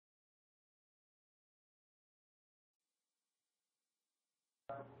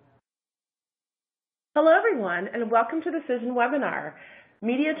Hello everyone, and welcome to the Cision webinar,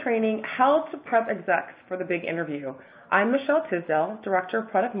 Media Training, How to Prep Execs for the Big Interview. I'm Michelle Tisdale, Director of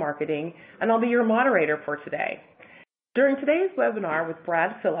Product Marketing, and I'll be your moderator for today. During today's webinar with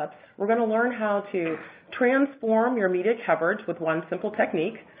Brad Phillips, we're going to learn how to transform your media coverage with one simple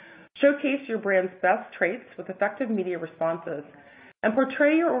technique, showcase your brand's best traits with effective media responses, and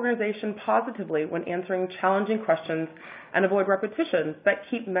portray your organization positively when answering challenging questions and avoid repetitions that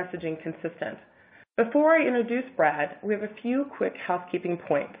keep messaging consistent. Before I introduce Brad, we have a few quick housekeeping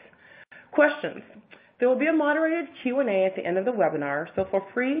points. Questions. There will be a moderated Q&A at the end of the webinar, so feel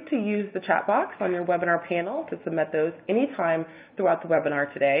free to use the chat box on your webinar panel to submit those anytime throughout the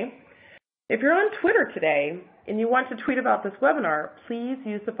webinar today. If you're on Twitter today and you want to tweet about this webinar, please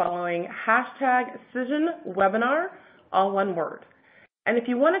use the following #CisionWebinar, all one word. And if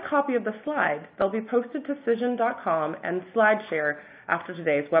you want a copy of the slides, they'll be posted to Cision.com and SlideShare after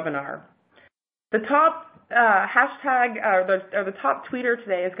today's webinar. The top the top tweeter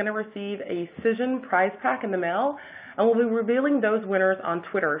today is going to receive a Cision prize pack in the mail, and we'll be revealing those winners on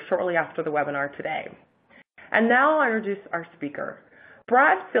Twitter shortly after the webinar today. And now I'll introduce our speaker.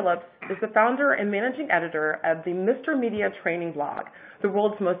 Brad Phillips is the founder and managing editor of the Mr. Media Training blog, the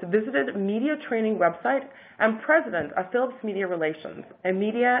world's most visited media training website, and president of Phillips Media Relations, a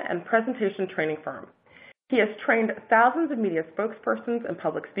media and presentation training firm. He has trained thousands of media spokespersons and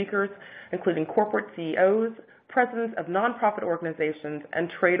public speakers, including corporate CEOs, presidents of nonprofit organizations and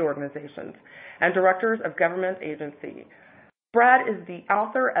trade organizations, and directors of government agencies. Brad is the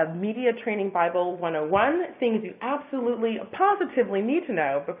author of Media Training Bible 101, Things You Absolutely, Positively Need to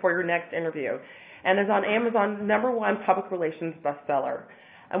Know Before Your Next Interview, and is on Amazon #1 public relations bestseller.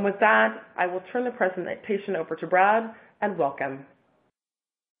 And with that, I will turn the presentation over to Brad, and welcome.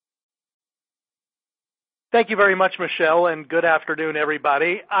 Thank you very much, Michelle, and good afternoon,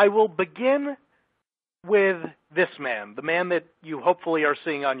 everybody. I will begin with this man, the man that you hopefully are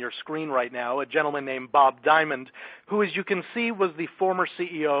seeing on your screen right now, a gentleman named Bob Diamond, who, as you can see, was the former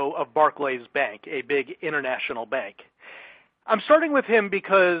CEO of Barclays Bank, a big international bank. I'm starting with him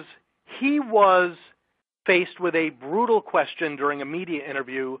because he was faced with a brutal question during a media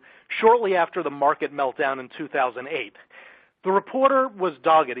interview shortly after the market meltdown in 2008. The reporter was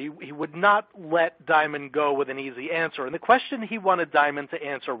dogged. He would not let Diamond go with an easy answer. And the question he wanted Diamond to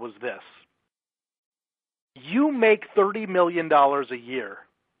answer was this. You make $30 million a year.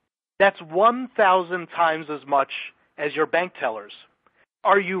 That's 1,000 times as much as your bank tellers.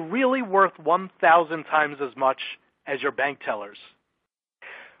 Are you really worth 1,000 times as much as your bank tellers?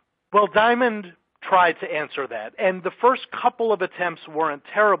 Well, Diamond tried to answer that. And the first couple of attempts weren't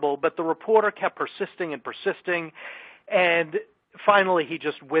terrible, but the reporter kept persisting and persisting. And finally, he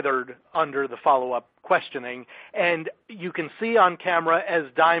just withered under the follow-up questioning. And you can see on camera as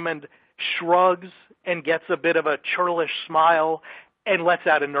Diamond shrugs and gets a bit of a churlish smile and lets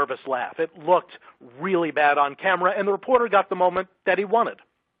out a nervous laugh. It looked really bad on camera, and the reporter got the moment that he wanted.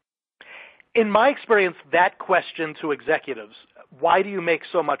 In my experience, that question to executives, why do you make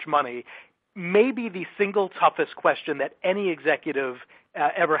so much money, may be the single toughest question that any executive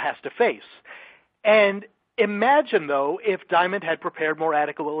ever has to face. And imagine, though, if Diamond had prepared more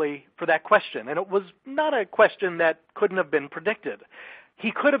adequately for that question. And it was not a question that couldn't have been predicted.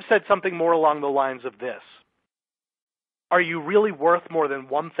 He could have said something more along the lines of this. Are you really worth more than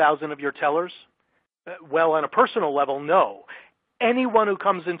 1,000 of your tellers? Well, on a personal level, no. Anyone who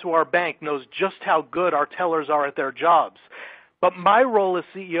comes into our bank knows just how good our tellers are at their jobs. But my role as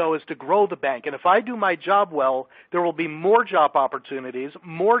CEO is to grow the bank, and if I do my job well, there will be more job opportunities,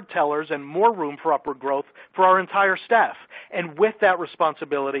 more tellers, and more room for upward growth for our entire staff. And with that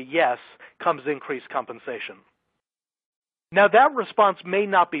responsibility, yes, comes increased compensation. Now, that response may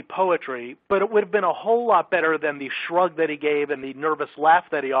not be poetry, but it would have been a whole lot better than the shrug that he gave and the nervous laugh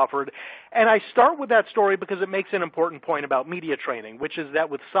that he offered. And I start with that story because it makes an important point about media training, which is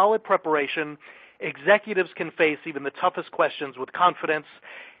that with solid preparation, executives can face even the toughest questions with confidence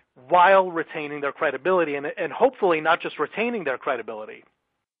while retaining their credibility, and hopefully not just retaining their credibility,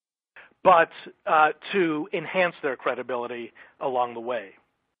 but to enhance their credibility along the way.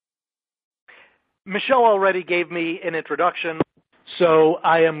 Michelle already gave me an introduction, so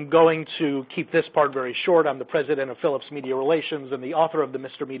I am going to keep this part very short. I'm the president of Phillips Media Relations and the author of the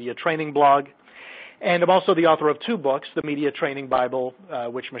Mr. Media Training blog. And I'm also the author of two books, the Media Training Bible,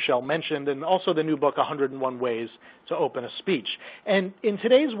 which Michelle mentioned, and also the new book, 101 Ways to Open a Speech. And in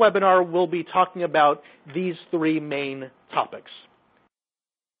today's webinar, we'll be talking about these three main topics.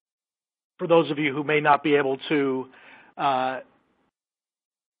 For those of you who may not be able to,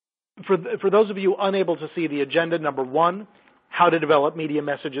 for those of you unable to see the agenda, number one, how to develop media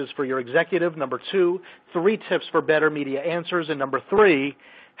messages for your executive. Number 2, 3 tips for better media answers. And number 3,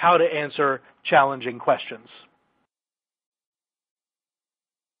 how to answer challenging questions.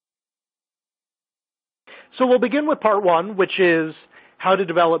 So we'll begin with part 1, which is how to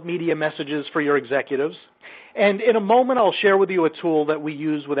develop media messages for your executives. And in a moment, I'll share with you a tool that we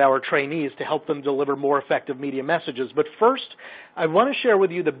use with our trainees to help them deliver more effective media messages. But first, I want to share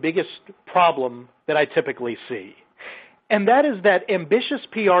with you the biggest problem that I typically see. And that is that ambitious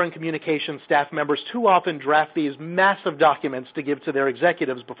PR and communication staff members too often draft these massive documents to give to their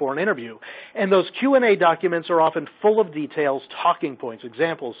executives before an interview. And those Q&A documents are often full of details, talking points,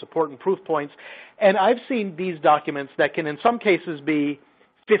 examples, support and proof points. And I've seen these documents that can in some cases be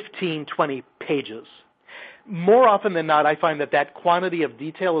 15, 20 pages. More often than not, I find that quantity of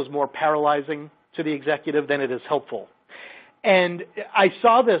detail is more paralyzing to the executive than it is helpful. And I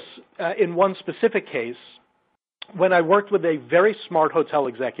saw this in one specific case when I worked with a very smart hotel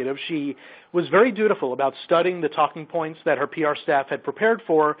executive. She was very dutiful about studying the talking points that her PR staff had prepared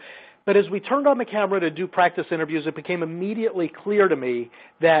for, but as we turned on the camera to do practice interviews, it became immediately clear to me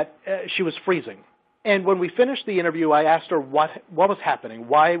that she was freezing. And when we finished the interview, I asked her what was happening.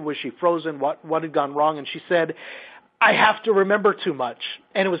 Why was she frozen? What had gone wrong? And she said, "I have to remember too much."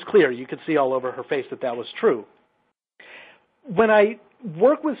 And it was clear. You could see all over her face that was true. When I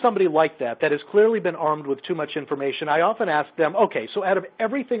work with somebody like that has clearly been armed with too much information, I often ask them, okay, so out of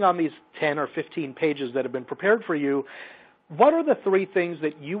everything on these 10 or 15 pages that have been prepared for you, what are the 3 things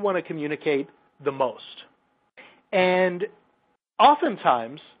that you want to communicate the most? And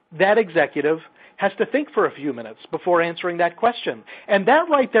oftentimes, that executive has to think for a few minutes before answering that question. And that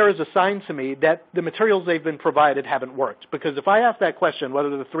right there is a sign to me that the materials they've been provided haven't worked. Because if I ask that question, what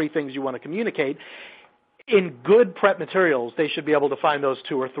are the 3 things you want to communicate, in good prep materials, they should be able to find those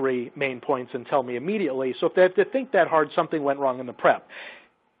 2 or 3 main points and tell me immediately. So if they have to think that hard, something went wrong in the prep.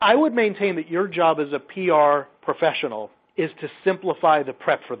 I would maintain that your job as a PR professional is to simplify the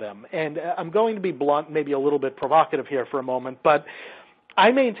prep for them. And I'm going to be blunt, maybe a little bit provocative here for a moment, but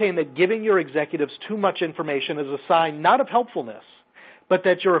I maintain that giving your executives too much information is a sign not of helpfulness, but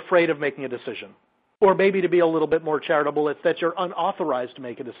that you're afraid of making a decision. Or maybe to be a little bit more charitable, it's that you're unauthorized to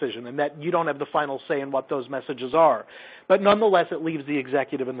make a decision and that you don't have the final say in what those messages are. But nonetheless, it leaves the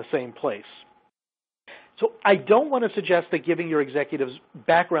executive in the same place. So I don't want to suggest that giving your executives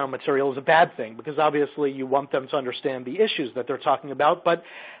background material is a bad thing, because obviously you want them to understand the issues that they're talking about. But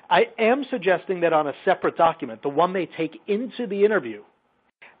I am suggesting that on a separate document, the one they take into the interview,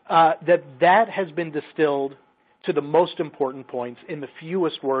 that has been distilled to the most important points in the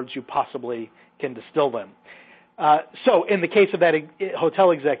fewest words you possibly can distill them. So in the case of that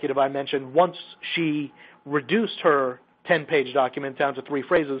hotel executive I mentioned, once she reduced her 10-page document down to 3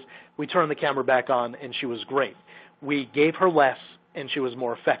 phrases, we turned the camera back on and she was great. We gave her less and she was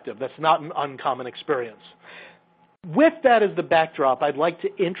more effective. That's not an uncommon experience. With that as the backdrop, I'd like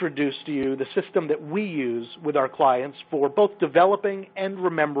to introduce to you the system that we use with our clients for both developing and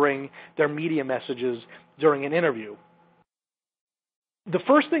remembering their media messages during an interview. The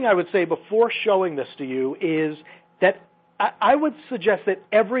first thing I would say before showing this to you is that I would suggest that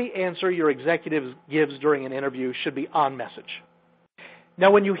every answer your executive gives during an interview should be on message.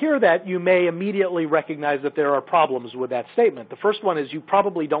 Now, when you hear that, you may immediately recognize that there are problems with that statement. The first one is you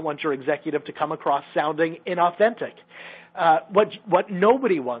probably don't want your executive to come across sounding inauthentic. What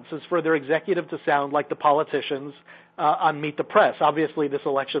nobody wants is for their executive to sound like the politicians on Meet the Press. Obviously, this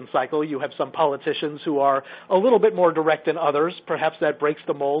election cycle, you have some politicians who are a little bit more direct than others. Perhaps that breaks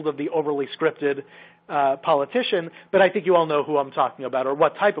the mold of the overly scripted politician, but I think you all know who I'm talking about or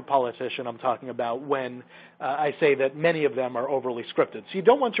what type of politician I'm talking about when I say that many of them are overly scripted. So you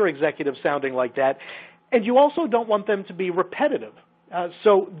don't want your executive sounding like that, and you also don't want them to be repetitive.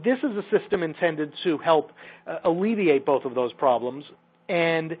 So this is a system intended to help alleviate both of those problems,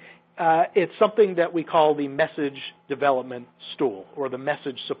 and it's something that we call the message development stool or the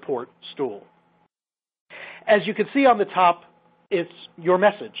message support stool. As you can see on the top, it's your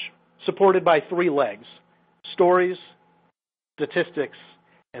message, supported by 3 legs: stories, statistics,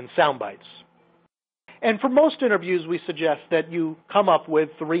 and sound bites. And for most interviews, we suggest that you come up with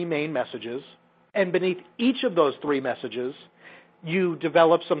 3 main messages, and beneath each of those 3 messages, you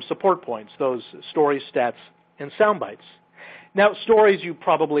develop some support points, those stories, stats, and sound bites. Now, stories, you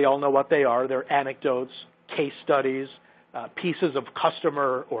probably all know what they are. They're anecdotes, case studies, pieces of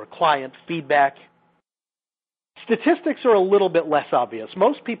customer or client feedback. Statistics are a little bit less obvious.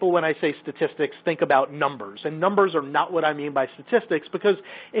 Most people, when I say statistics, think about numbers, and numbers are not what I mean by statistics, because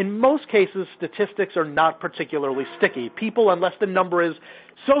in most cases, statistics are not particularly sticky. People, unless the number is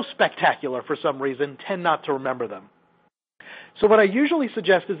so spectacular for some reason, tend not to remember them. So what I usually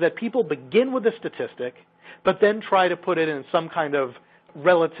suggest is that people begin with a statistic, but then try to put it in some kind of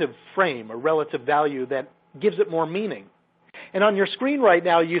relative frame or relative value that gives it more meaning. And on your screen right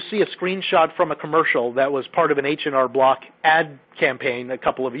now, you see a screenshot from a commercial that was part of an H&R Block ad campaign a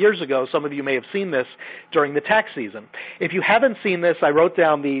couple of years ago. Some of you may have seen this during the tax season. If you haven't seen this, I wrote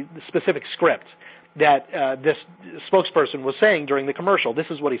down the specific script that this spokesperson was saying during the commercial. This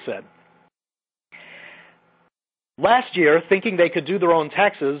is what he said. Last year, thinking they could do their own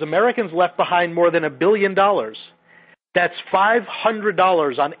taxes, Americans left behind more than $1 billion. That's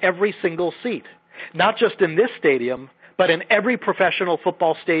 $500 on every single seat, not just in this stadium, but in every professional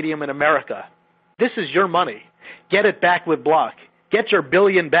football stadium in America. This is your money. Get it back with Block. Get your $1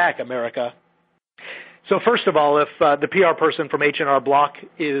 billion back, America. So first of all, if the PR person from H&R Block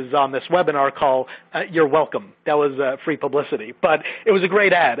is on this webinar call, you're welcome. That was free publicity. But it was a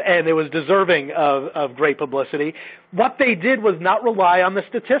great ad, and it was deserving of great publicity. What they did was not rely on the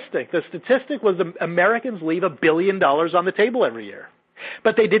statistic. The statistic was Americans leave $1 billion on the table every year.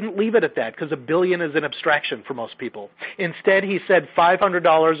 But they didn't leave it at that because $1 billion is an abstraction for most people. Instead, he said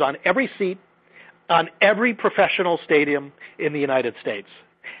 $500 on every seat, on every professional stadium in the United States.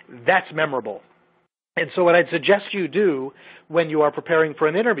 That's memorable. And so what I'd suggest you do when you are preparing for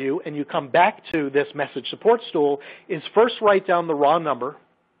an interview and you come back to this message support stool is first write down the raw number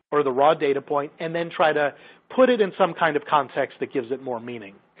or the raw data point and then try to put it in some kind of context that gives it more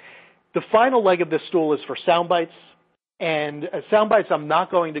meaning. The final leg of this stool is for sound bites. And sound bites I'm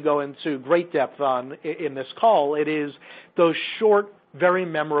not going to go into great depth on in this call. It is those short, very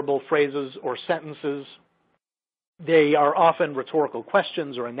memorable phrases or sentences. They are often rhetorical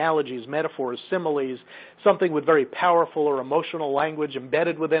questions or analogies, metaphors, similes, something with very powerful or emotional language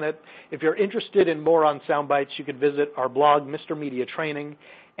embedded within it. If you're interested in more on sound bites, you could visit our blog, Mr. Media Training,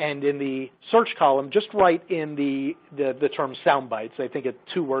 and in the search column, just write in the term sound bites. I think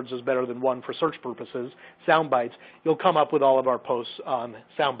 2 words is better than 1 for search purposes, sound bites. You'll come up with all of our posts on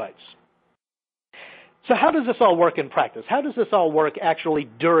sound bites. So how does this all work in practice? How does this all work actually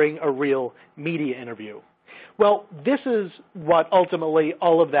during a real media interview? Well, this is what ultimately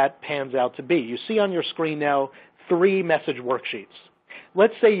all of that pans out to be. You see on your screen now 3 message worksheets.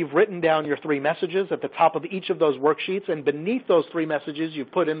 Let's say you've written down your 3 messages at the top of each of those worksheets, and beneath those 3 messages,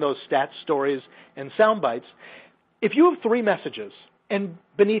 you've put in those stats, stories, and sound bites. If you have 3 messages, and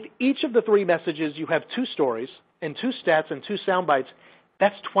beneath each of the 3 messages, you have 2 stories, and 2 stats, and 2 sound bites,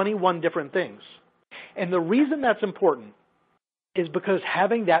 that's 21 different things. And the reason that's important is because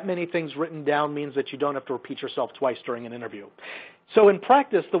having that many things written down means that you don't have to repeat yourself twice during an interview. So in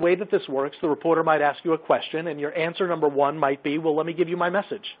practice, the way that this works, the reporter might ask you a question, and your answer number 1 might be, well, let me give you my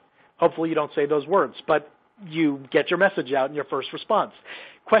message. Hopefully you don't say those words, but you get your message out in your first response.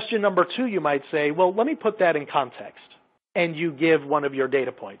 Question number 2, you might say, well, let me put that in context, and you give one of your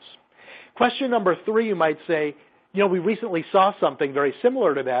data points. Question number 3, you might say, we recently saw something very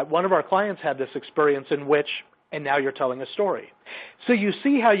similar to that. One of our clients had this experience in which, and now you're telling a story. So you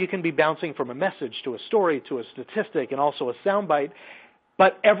see how you can be bouncing from a message to a story to a statistic and also a soundbite,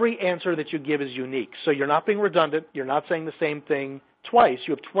 but every answer that you give is unique. So you're not being redundant. You're not saying the same thing twice.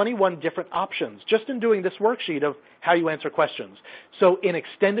 You have 21 different options just in doing this worksheet of how you answer questions. So in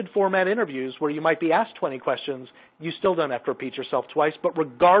extended format interviews where you might be asked 20 questions, you still don't have to repeat yourself twice, but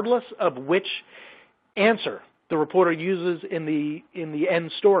regardless of which answer the reporter uses in the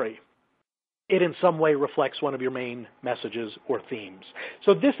end story, it in some way reflects one of your main messages or themes.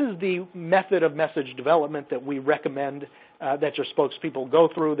 So this is the method of message development that we recommend that your spokespeople go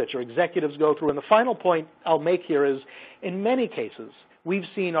through, that your executives go through. And the final point I'll make here is, in many cases, we've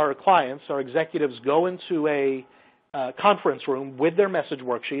seen our clients, our executives, go into a conference room with their message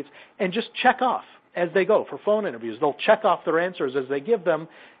worksheets and just check off as they go for phone interviews. They'll check off their answers as they give them.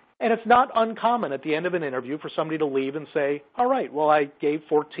 And it's not uncommon at the end of an interview for somebody to leave and say, all right, well, I gave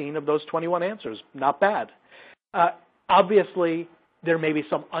 14 of those 21 answers. Not bad. Obviously, there may be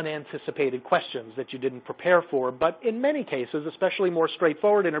some unanticipated questions that you didn't prepare for, but in many cases, especially more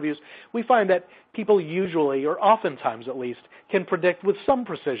straightforward interviews, we find that people usually, or oftentimes at least, can predict with some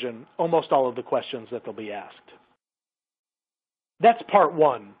precision almost all of the questions that they'll be asked. That's part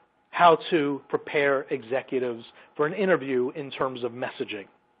one, how to prepare executives for an interview in terms of messaging.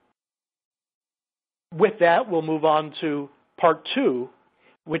 With that, we'll move on to part two,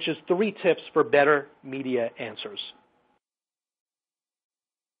 which is 3 tips for better media answers.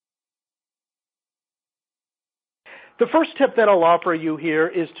 The first tip that I'll offer you here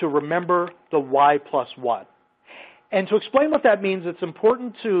is to remember the why plus what. And to explain what that means, it's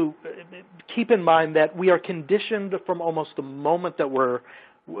important to keep in mind that we are conditioned from almost the moment that we're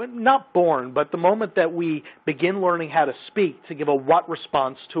not born, but the moment that we begin learning how to speak to give a what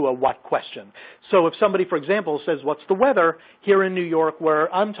response to a what question. So if somebody, for example, says, what's the weather here in New York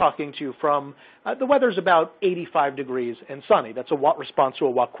where I'm talking to you from, the weather's about 85 degrees and sunny. That's a what response to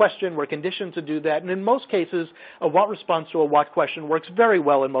a what question. We're conditioned to do that. And in most cases, a what response to a what question works very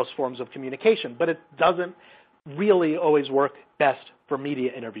well in most forms of communication, but it doesn't really always work best for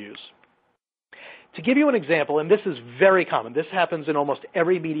media interviews. To give you an example, and this is very common, this happens in almost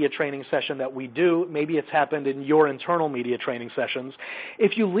every media training session that we do. Maybe it's happened in your internal media training sessions.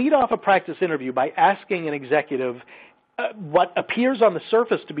 If you lead off a practice interview by asking an executive what appears on the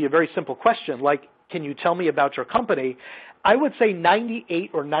surface to be a very simple question, like, can you tell me about your company? I would say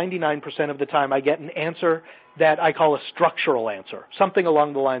 98 or 99% of the time I get an answer that I call a structural answer, something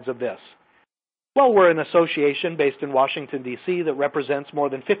along the lines of this. Well, we're an association based in Washington, D.C. that represents more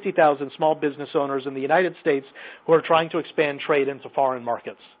than 50,000 small business owners in the United States who are trying to expand trade into foreign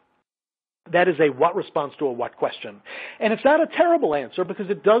markets. That is a what response to a what question. And it's not a terrible answer because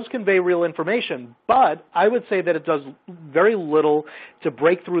it does convey real information, but I would say that it does very little to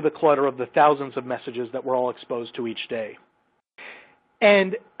break through the clutter of the thousands of messages that we're all exposed to each day.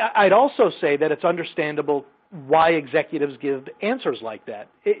 And I'd also say that it's understandable why executives give answers like that.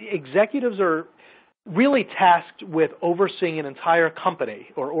 Executives are really tasked with overseeing an entire company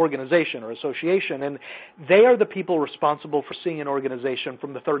or organization or association, and they are the people responsible for seeing an organization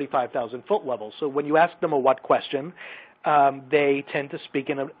from the 35,000-foot level. So when you ask them a what question, they tend to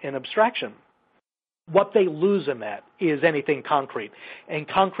speak in abstraction. What they lose in that is anything concrete, and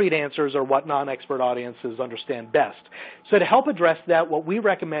concrete answers are what non-expert audiences understand best. So to help address that, what we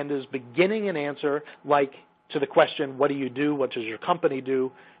recommend is beginning an answer like to the question, what do you do, what does your company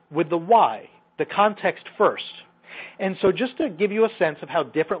do, with the why, the context first. And so just to give you a sense of how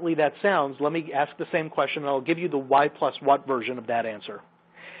differently that sounds, let me ask the same question, and I'll give you the why plus what version of that answer.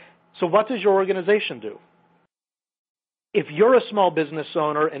 So what does your organization do? If you're a small business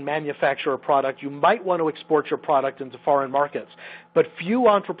owner and manufacture a product, you might want to export your product into foreign markets, but few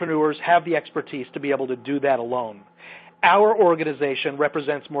entrepreneurs have the expertise to be able to do that alone. Our organization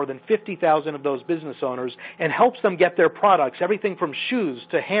represents more than 50,000 of those business owners and helps them get their products, everything from shoes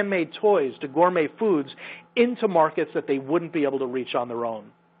to handmade toys to gourmet foods, into markets that they wouldn't be able to reach on their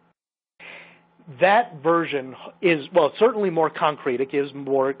own. That version is, well, certainly more concrete. It gives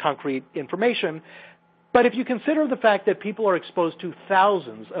more concrete information. But if you consider the fact that people are exposed to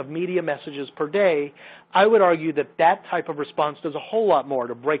thousands of media messages per day, I would argue that that type of response does a whole lot more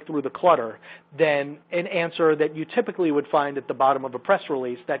to break through the clutter than an answer that you typically would find at the bottom of a press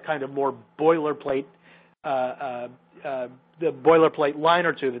release, that kind of more boilerplate, the boilerplate line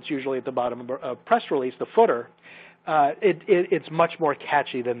or two that's usually at the bottom of a press release, the footer. It's much more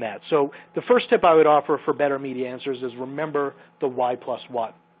catchy than that. So the first tip I would offer for better media answers is remember the why plus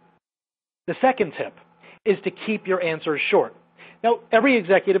what. The second tip is to keep your answers short. Now, every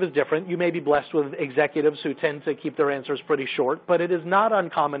executive is different. You may be blessed with executives who tend to keep their answers pretty short, but it is not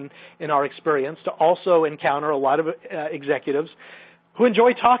uncommon in our experience to also encounter a lot of executives who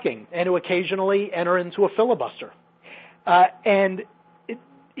enjoy talking and who occasionally enter into a filibuster. And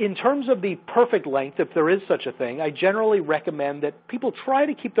in terms of the perfect length, if there is such a thing, I generally recommend that people try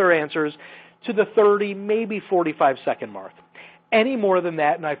to keep their answers to the 30, maybe 45-second mark. Any more than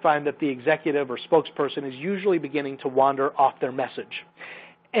that, and I find that the executive or spokesperson is usually beginning to wander off their message.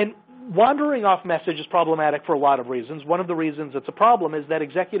 And wandering off message is problematic for a lot of reasons. One of the reasons it's a problem is that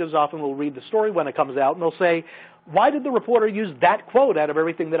executives often will read the story when it comes out, and they'll say, why did the reporter use that quote out of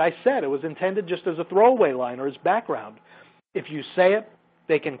everything that I said? It was intended just as a throwaway line or as background. If you say it,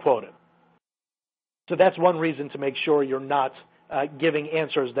 they can quote it. So that's one reason to make sure you're not giving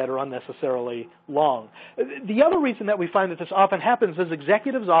answers that are unnecessarily long. The other reason that we find that this often happens is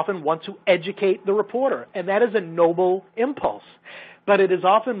executives often want to educate the reporter, and that is a noble impulse. But it is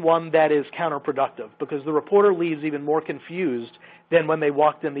often one that is counterproductive because the reporter leaves even more confused than when they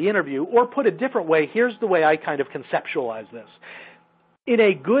walked in the interview. Or put a different way, here's the way I kind of conceptualize this. In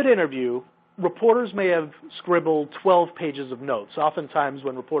a good interview, reporters may have scribbled 12 pages of notes. Oftentimes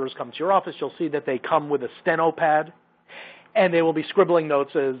when reporters come to your office, you'll see that they come with a steno pad, and they will be scribbling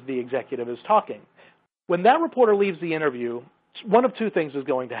notes as the executive is talking. When that reporter leaves the interview, one of two things is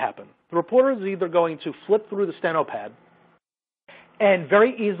going to happen. The reporter is either going to flip through the steno pad and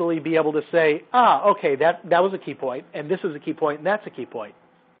very easily be able to say, okay, that was a key point, and this is a key point, and that's a key point.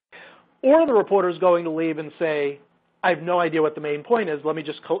 Or the reporter is going to leave and say, I have no idea what the main point is. Let me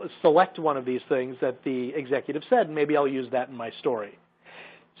just select one of these things that the executive said, and maybe I'll use that in my story.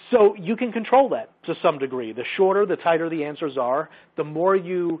 So you can control that to some degree. The shorter, the tighter the answers are, the more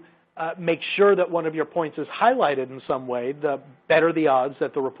you make sure that one of your points is highlighted in some way, the better the odds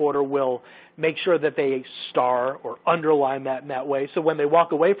that the reporter will make sure that they star or underline that in that way. So when they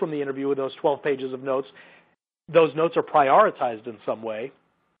walk away from the interview with those 12 pages of notes, those notes are prioritized in some way.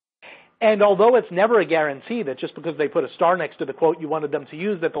 And although it's never a guarantee that just because they put a star next to the quote you wanted them to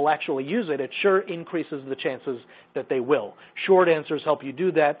use that they'll actually use it, it sure increases the chances that they will. Short answers help you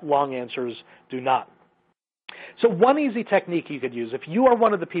do that. Long answers do not. So one easy technique you could use, if you are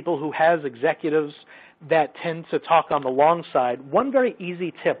one of the people who has executives that tend to talk on the long side, one very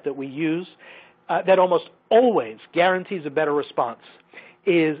easy tip that we use that almost always guarantees a better response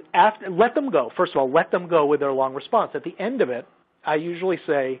is let them go. First of all, let them go with their long response. At the end of it, I usually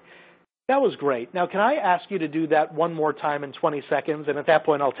say, that was great. Now, can I ask you to do that one more time in 20 seconds? And at that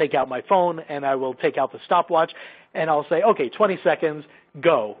point, I'll take out my phone and I will take out the stopwatch and I'll say, okay, 20 seconds,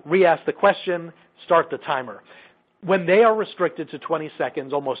 go. Re-ask the question, start the timer. When they are restricted to 20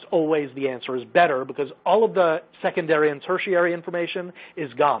 seconds, almost always the answer is better because all of the secondary and tertiary information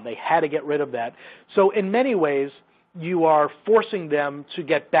is gone. They had to get rid of that. So in many ways, you are forcing them to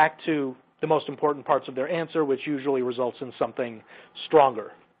get back to the most important parts of their answer, which usually results in something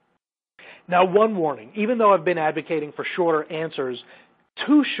stronger. Now, one warning. Even though I've been advocating for shorter answers,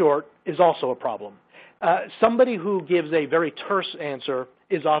 too short is also a problem. Somebody who gives a very terse answer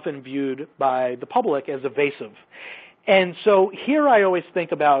is often viewed by the public as evasive. And so here I always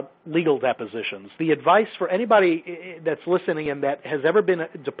think about legal depositions. The advice for anybody that's listening and that has ever been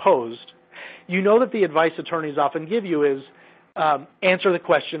deposed, you know that the advice attorneys often give you is answer the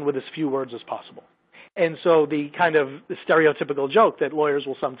question with as few words as possible. And so the kind of stereotypical joke that lawyers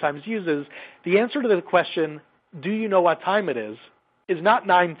will sometimes use is the answer to the question, do you know what time it is not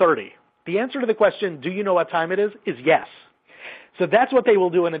 9:30. The answer to the question, do you know what time it is yes. So that's what they will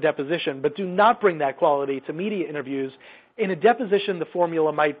do in a deposition, but do not bring that quality to media interviews. In a deposition, the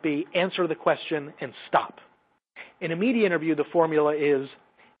formula might be answer the question and stop. In a media interview, the formula is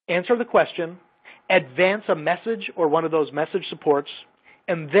answer the question, advance a message or one of those message supports,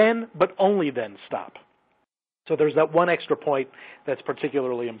 and then, but only then, stop. So there's that one extra point that's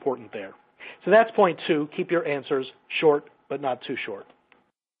particularly important there. So that's point 2, keep your answers short, but not too short.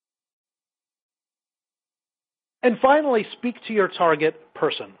 And finally, speak to your target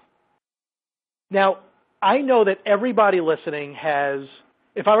person. Now, I know that everybody listening has,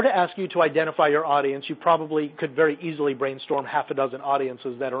 if I were to ask you to identify your audience, you probably could very easily brainstorm half a dozen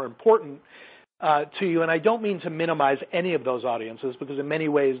audiences that are important to you. And I don't mean to minimize any of those audiences because in many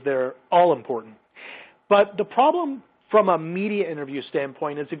ways they're all important. But the problem from a media interview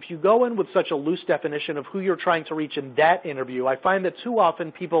standpoint is if you go in with such a loose definition of who you're trying to reach in that interview, I find that too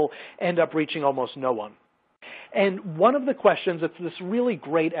often people end up reaching almost no one. And one of the questions, it's this really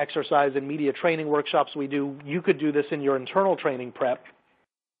great exercise in media training workshops we do, you could do this in your internal training prep,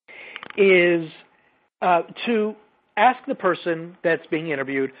 is to ask the person that's being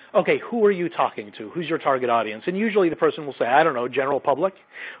interviewed, okay, who are you talking to? Who's your target audience? And usually the person will say, I don't know, general public,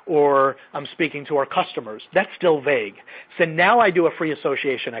 or I'm speaking to our customers. That's still vague. So now I do a free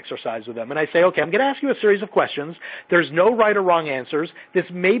association exercise with them. And I say, okay, I'm going to ask you a series of questions. There's no right or wrong answers. This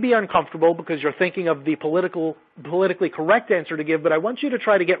may be uncomfortable because you're thinking of the politically correct answer to give, but I want you to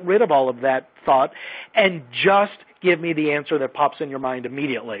try to get rid of all of that thought and just give me the answer that pops in your mind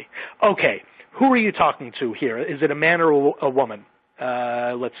immediately. Okay. Who are you talking to here? Is it a man or a woman?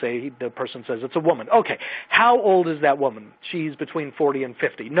 Let's say the person says it's a woman. Okay. How old is that woman? She's between 40 and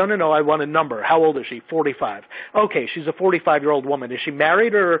 50. No, I want a number. How old is she? 45. Okay, she's a 45-year-old woman. Is she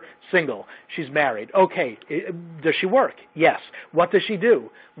married or single? She's married. Okay. Does she work? Yes. What does she do?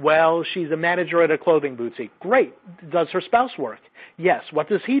 Well, she's a manager at a clothing boutique. Great. Does her spouse work? Yes. What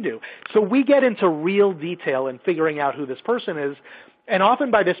does he do? So we get into real detail in figuring out who this person is. And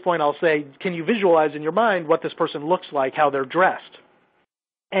often by this point I'll say, can you visualize in your mind what this person looks like, how they're dressed?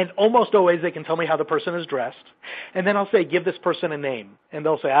 And almost always they can tell me how the person is dressed. And then I'll say, give this person a name. And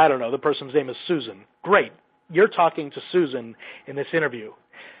they'll say, I don't know, the person's name is Susan. Great, you're talking to Susan in this interview.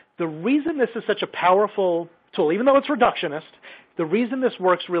 The reason this is such a powerful tool, even though it's reductionist, the reason this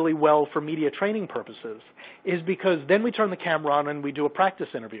works really well for media training purposes is because then we turn the camera on and we do a practice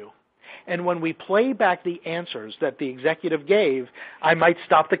interview. And when we play back the answers that the executive gave, I might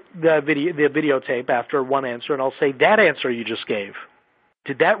stop the videotape after one answer and I'll say, that answer you just gave,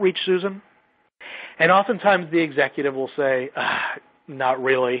 did that reach Susan? And oftentimes the executive will say, not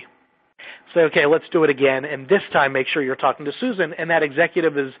really. Say, okay, let's do it again, and this time make sure you're talking to Susan, and that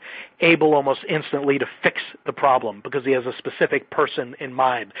executive is able almost instantly to fix the problem because he has a specific person in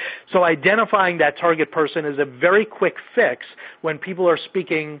mind. So identifying that target person is a very quick fix when people are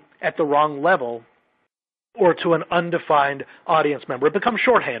speaking at the wrong level or to an undefined audience member. It becomes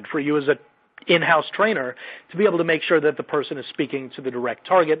shorthand for you as an in-house trainer to be able to make sure that the person is speaking to the direct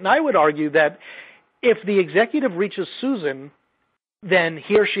target. And I would argue that if the executive reaches Susan, then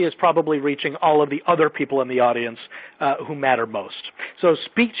he or she is probably reaching all of the other people in the audience who matter most. So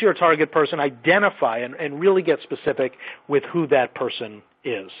speak to your target person, identify, and really get specific with who that person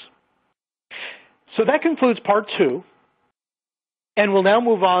is. So that concludes part 2. And we'll now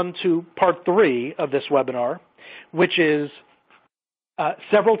move on to part 3 of this webinar, which is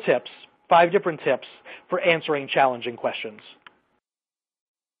several tips, 5 different tips for answering challenging questions.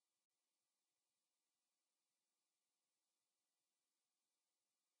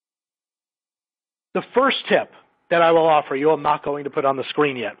 The first tip that I will offer you, I'm not going to put on the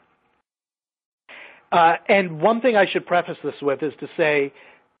screen yet. And one thing I should preface this with is to say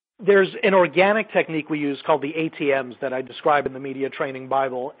there's an organic technique we use called the ATMs that I describe in the Media Training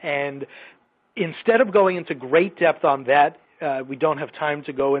Bible. And instead of going into great depth on that, we don't have time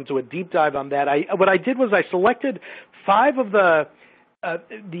to go into a deep dive on that. What I did was I selected 5 of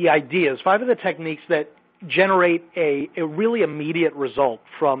the ideas, 5 of the techniques that generate a really immediate result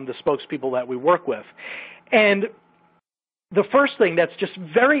from the spokespeople that we work with. And the first thing that's just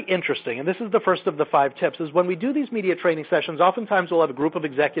very interesting, and this is the first of the 5 tips, is when we do these media training sessions, oftentimes we'll have a group of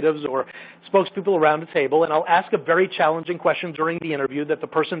executives or spokespeople around a table, and I'll ask a very challenging question during the interview that the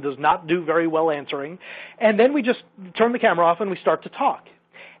person does not do very well answering, and then we just turn the camera off and we start to talk.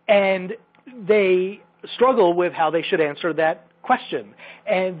 And they struggle with how they should answer that question,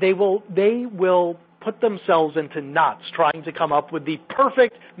 and they will put themselves into knots trying to come up with the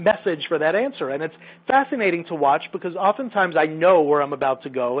perfect message for that answer. And it's fascinating to watch because oftentimes I know where I'm about to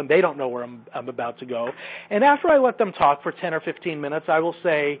go and they don't know where I'm about to go. And after I let them talk for 10 or 15 minutes, I will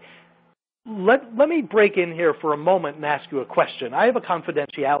say, let me break in here for a moment and ask you a question. I have a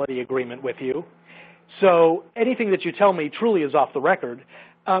confidentiality agreement with you, so anything that you tell me truly is off the record.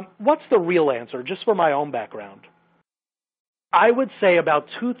 What's the real answer, just for my own background? I would say about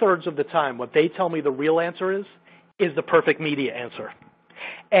 2/3 of the time what they tell me the real answer is the perfect media answer.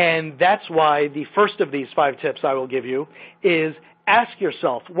 And that's why the first of these 5 tips I will give you is ask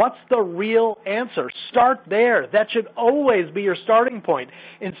yourself, what's the real answer? Start there. That should always be your starting point.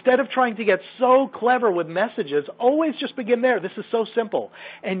 Instead of trying to get so clever with messages, always just begin there. This is so simple.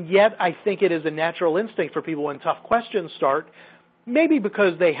 And yet I think it is a natural instinct for people when tough questions start, maybe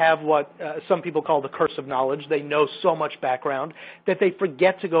because they have what some people call the curse of knowledge. They know so much background that they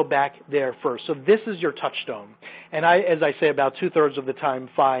forget to go back there first. So this is your touchstone. And I, as I say, about 2/3 of the time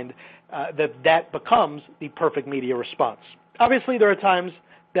find that becomes the perfect media response. Obviously, there are times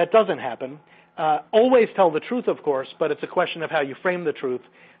that doesn't happen. Always tell the truth, of course, but it's a question of how you frame the truth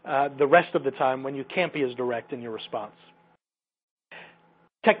the rest of the time when you can't be as direct in your response.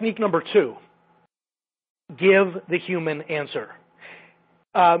 Technique number 2, give the human answer.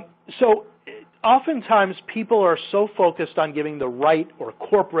 So oftentimes people are so focused on giving the right or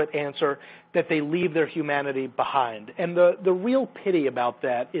corporate answer that they leave their humanity behind. And the real pity about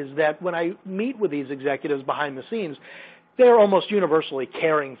that is that when I meet with these executives behind the scenes, they're almost universally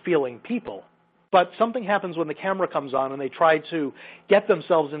caring, feeling people. But something happens when the camera comes on and they try to get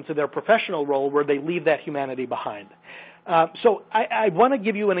themselves into their professional role where they leave that humanity behind. So I want to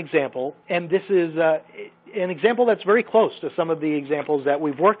give you an example, and this is an example that's very close to some of the examples that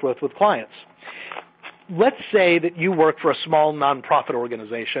we've worked with clients. Let's say that you work for a small nonprofit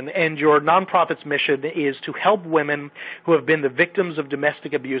organization, and your nonprofit's mission is to help women who have been the victims of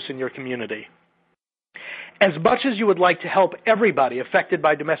domestic abuse in your community. As much as you would like to help everybody affected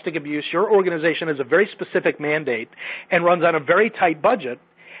by domestic abuse, your organization has a very specific mandate and runs on a very tight budget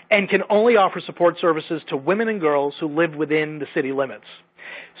and can only offer support services to women and girls who live within the city limits.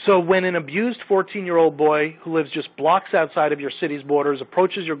 So when an abused 14-year-old boy who lives just blocks outside of your city's borders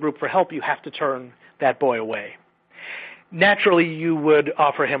approaches your group for help, you have to turn that boy away. Naturally, you would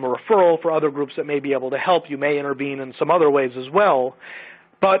offer him a referral for other groups that may be able to help. You may intervene in some other ways as well.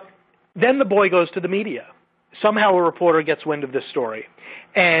 But then the boy goes to the media. Somehow a reporter gets wind of this story,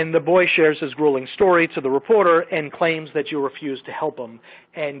 and the boy shares his grueling story to the reporter and claims that you refuse to help him.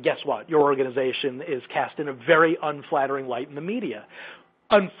 And guess what? Your organization is cast in a very unflattering light in the media.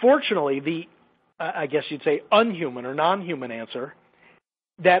 Unfortunately, the, I guess you'd say, unhuman or non-human answer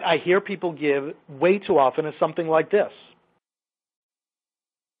that I hear people give way too often is something like this.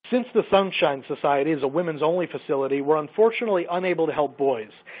 Since the Sunshine Society is a women's-only facility, we're unfortunately unable to help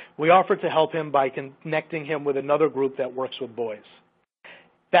boys. We offer to help him by connecting him with another group that works with boys.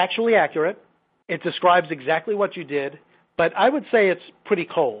 Factually accurate. It describes exactly what you did, but I would say it's pretty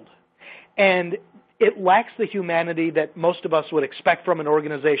cold. And It lacks the humanity that most of us would expect from an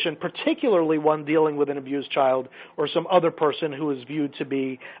organization, particularly one dealing with an abused child or some other person who is viewed to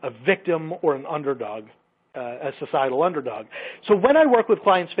be a victim or an underdog, a societal underdog. So when I work with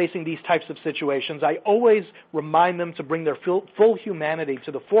clients facing these types of situations, I always remind them to bring their full humanity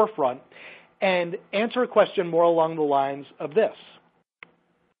to the forefront and answer a question more along the lines of this.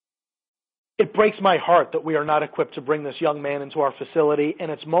 It breaks my heart that we are not equipped to bring this young man into our facility, and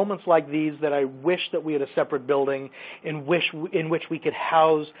it's moments like these that I wish that we had a separate building in which we could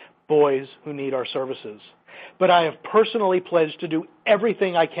house boys who need our services. But I have personally pledged to do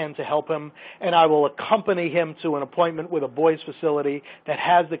everything I can to help him, and I will accompany him to an appointment with a boys' facility that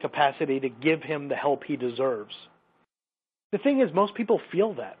has the capacity to give him the help he deserves. The thing is, most people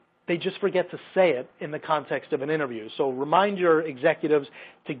feel that. They just forget to say it in the context of an interview. So remind your executives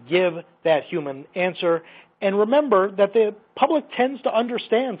to give that human answer. And remember that the public tends to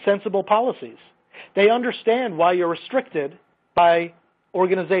understand sensible policies. They understand why you're restricted by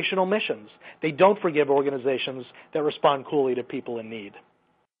organizational missions. They don't forgive organizations that respond coolly to people in need.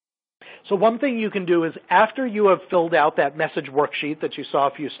 So one thing you can do is, after you have filled out that message worksheet that you saw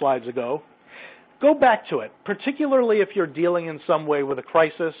a few slides ago, go back to it, particularly if you're dealing in some way with a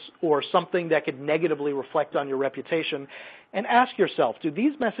crisis or something that could negatively reflect on your reputation, and ask yourself, do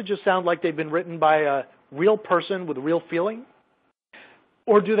these messages sound like they've been written by a real person with real feeling?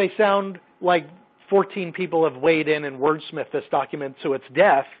 Or do they sound like 14 people have weighed in and wordsmithed this document to its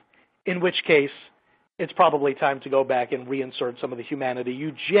death, in which case it's probably time to go back and reinsert some of the humanity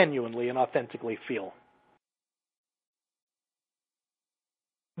you genuinely and authentically feel.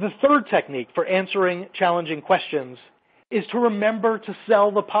 The third technique for answering challenging questions is to remember to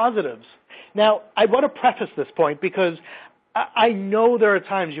sell the positives. Now, I want to preface this point because I know there are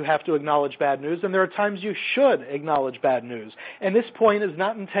times you have to acknowledge bad news, and there are times you should acknowledge bad news. And this point is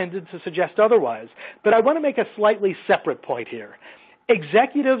not intended to suggest otherwise. But I want to make a slightly separate point here.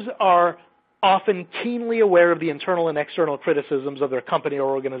 Executives are often keenly aware of the internal and external criticisms of their company or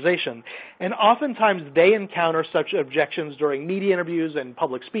organization. And oftentimes they encounter such objections during media interviews and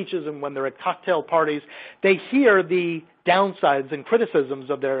public speeches, and when they're at cocktail parties, they hear the downsides and criticisms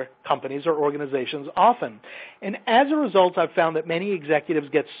of their companies or organizations often. And as a result, I've found that many executives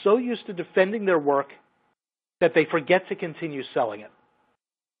get so used to defending their work that they forget to continue selling it.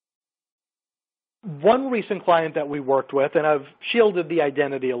 One recent client that we worked with, and I've shielded the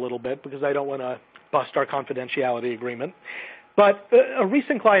identity a little bit because I don't want to bust our confidentiality agreement, but a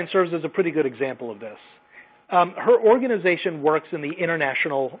recent client serves as a pretty good example of this. Her organization works in the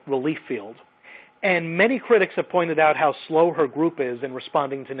international relief field, and many critics have pointed out how slow her group is in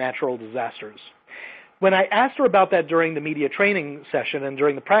responding to natural disasters. When I asked her about that during the media training session and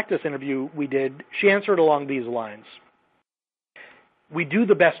during the practice interview we did, she answered along these lines. We do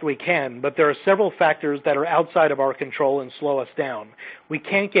the best we can, but there are several factors that are outside of our control and slow us down. We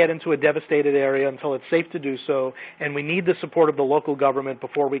can't get into a devastated area until it's safe to do so, and we need the support of the local government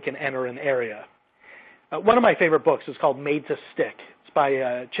before we can enter an area. One of my favorite books is called Made to Stick. It's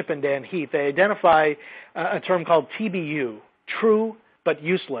by Chip and Dan Heath. They identify a term called TBU, true but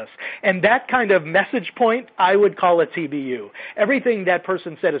useless. And that kind of message point, I would call it TBU. Everything that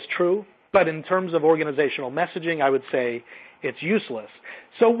person said is true, but in terms of organizational messaging, I would say it's useless.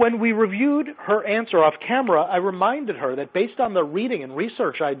 So when we reviewed her answer off camera, I reminded her that based on the reading and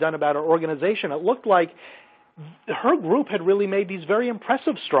research I had done about her organization, it looked like her group had really made these very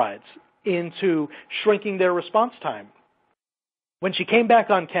impressive strides into shrinking their response time. When she came back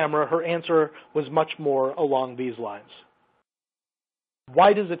on camera, her answer was much more along these lines.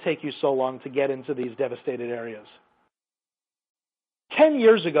 Why does it take you so long to get into these devastated areas? 10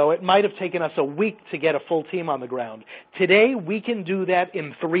 years ago, it might have taken us a week to get a full team on the ground. Today, we can do that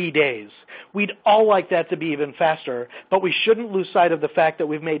in 3 days. We'd all like that to be even faster, but we shouldn't lose sight of the fact that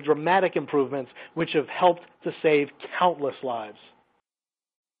we've made dramatic improvements which have helped to save countless lives.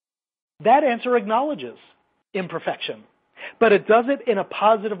 That answer acknowledges imperfection, but it does it in a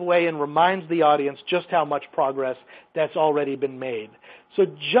positive way and reminds the audience just how much progress that's already been made. So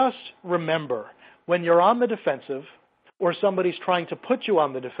just remember, when you're on the defensive, or somebody's trying to put you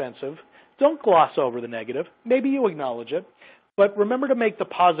on the defensive, don't gloss over the negative. Maybe you acknowledge it, but remember to make the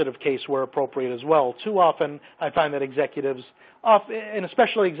positive case where appropriate as well. Too often, I find that executives, and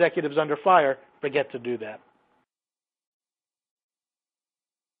especially executives under fire, forget to do that.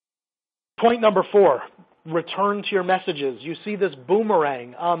 Point number 4, return to your messages. You see this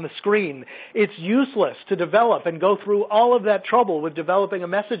boomerang on the screen. It's useless to develop and go through all of that trouble with developing a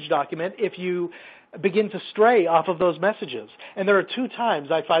message document if you begin to stray off of those messages. And there are 2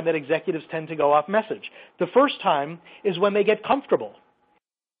 times I find that executives tend to go off message. The first time is when they get comfortable.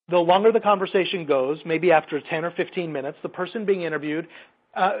 the longer the conversation goes, maybe after 10 or 15 minutes, the person being interviewed,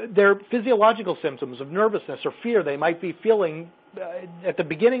 their physiological symptoms of nervousness or fear they might be feeling at the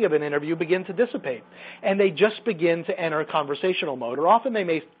beginning of an interview begin to dissipate. And they just begin to enter conversational mode. Or often they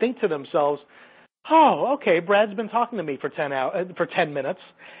may think to themselves, oh, okay, Brad's been talking to me for 10 minutes,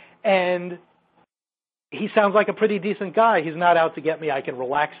 and he sounds like a pretty decent guy. He's not out to get me. I can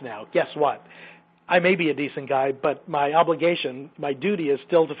relax now. Guess what? I may be a decent guy, but my obligation, my duty is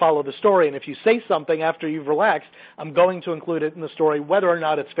still to follow the story. And if you say something after you've relaxed, I'm going to include it in the story, whether or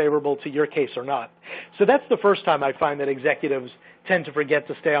not it's favorable to your case or not. So that's the first time I find that executives tend to forget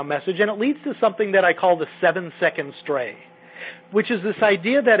to stay on message. And it leads to something that I call the 7-second stray, which is this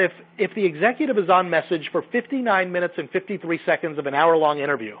idea that if the executive is on message for 59 minutes and 53 seconds of an hour-long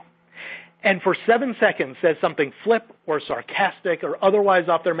interview, and for 7 seconds says something flip or sarcastic or otherwise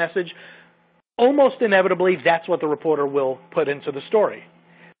off their message, almost inevitably, that's what the reporter will put into the story.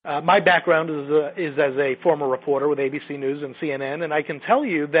 My background is as a former reporter with ABC News and CNN, and I can tell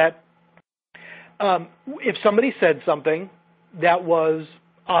you that if somebody said something that was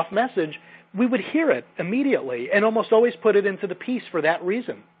off message, we would hear it immediately and almost always put it into the piece for that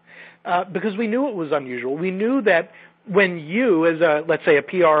reason, because we knew it was unusual. We knew that when you, as let's say a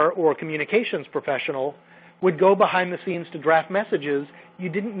PR or communications professional, would go behind the scenes to draft messages, you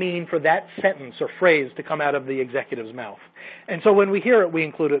didn't mean for that sentence or phrase to come out of the executive's mouth. And so when we hear it, we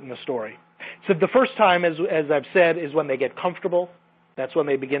include it in the story. So the first time, as I've said, is when they get comfortable. That's when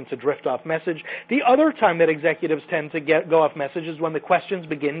they begin to drift off message. The other time that executives tend to go off message is when the questions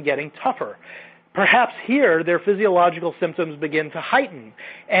begin getting tougher. Perhaps here, their physiological symptoms begin to heighten.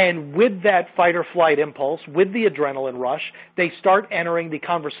 And with that fight or flight impulse, with the adrenaline rush, they start entering the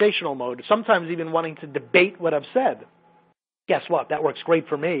conversational mode, sometimes even wanting to debate what I've said. Guess what? That works great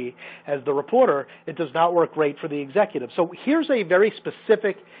for me as the reporter. It does not work great for the executive. So here's a very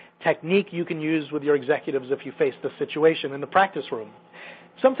specific technique you can use with your executives if you face this situation in the practice room.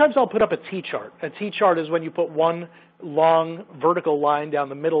 Sometimes I'll put up a T-chart. A T-chart is when you put one long vertical line down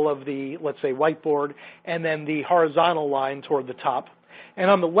the middle of the, let's say, whiteboard, and then the horizontal line toward the top.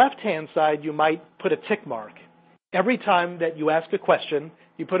 And on the left-hand side, you might put a tick mark. Every time that you ask a question,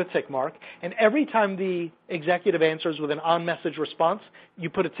 you put a tick mark. And every time the executive answers with an on-message response, you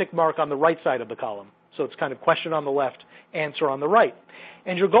put a tick mark on the right side of the column. So it's kind of question on the left, answer on the right.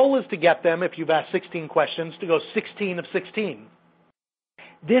 And your goal is to get them, if you've asked 16 questions, to go 16 of 16.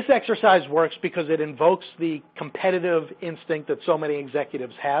 This exercise works because it invokes the competitive instinct that so many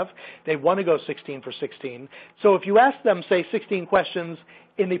executives have. They want to go 16 for 16. So if you ask them, say, 16 questions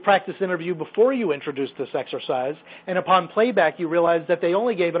in the practice interview before you introduced this exercise, and upon playback you realize that they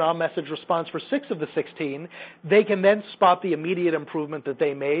only gave an on-message response for 6 of the 16, they can then spot the immediate improvement that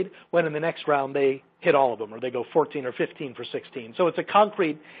they made when in the next round they hit all of them, or they go 14 or 15 for 16. So it's a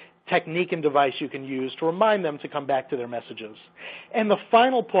concrete technique and device you can use to remind them to come back to their messages. And the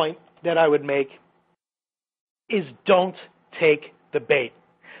final point that I would make is don't take the bait.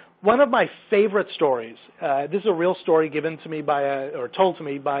 One of my favorite stories, this is a real story given to me told to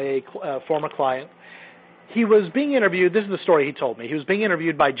me by a former client. He was being interviewed, this is the story he told me. He was being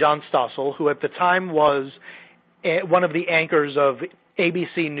interviewed by John Stossel, who at the time was one of the anchors of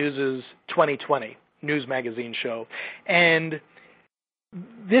ABC News' 2020 news magazine show. And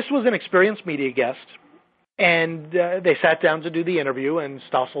this was an experienced media guest, and they sat down to do the interview, and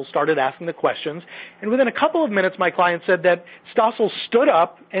Stossel started asking the questions. And within a couple of minutes, my client said that Stossel stood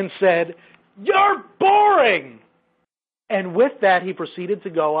up and said, "You're boring!" And with that, he proceeded to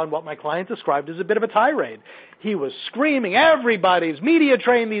go on what my client described as a bit of a tirade. He was screaming, "Everybody's media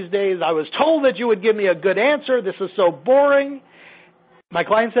trained these days. I was told that you would give me a good answer. This is so boring." My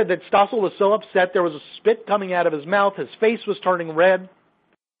client said that Stossel was so upset there was a spit coming out of his mouth. His face was turning red.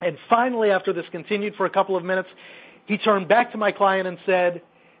 And finally, after this continued for a couple of minutes, he turned back to my client and said,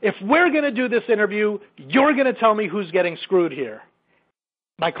 "If we're going to do this interview, you're going to tell me who's getting screwed here."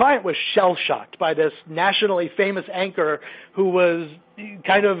 My client was shell-shocked by this nationally famous anchor who was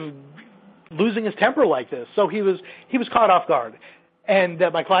kind of losing his temper like this. So he was caught off guard. And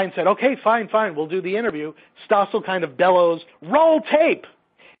my client said, "Okay, fine, we'll do the interview." Stossel kind of bellows, "Roll tape!"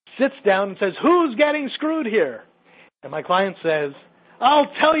 Sits down and says, "Who's getting screwed here?" And my client says, "I'll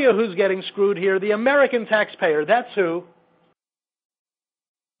tell you who's getting screwed here, the American taxpayer, that's who."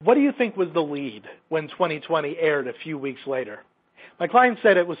 What do you think was the lead when 2020 aired a few weeks later? My client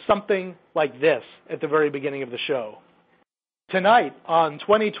said it was something like this at the very beginning of the show. "Tonight on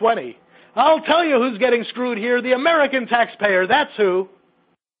 2020, I'll tell you who's getting screwed here, the American taxpayer, that's who."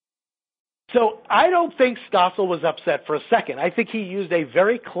 So I don't think Stossel was upset for a second. I think he used a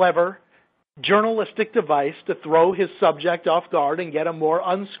very clever journalistic device to throw his subject off guard and get a more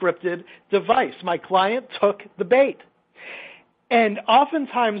unscripted device. My client took the bait. And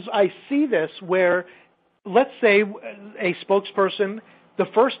oftentimes I see this where, let's say a spokesperson, the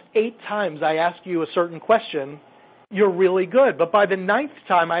first 8 times I ask you a certain question, you're really good. But by the 9th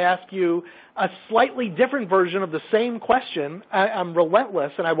time I ask you a slightly different version of the same question, I'm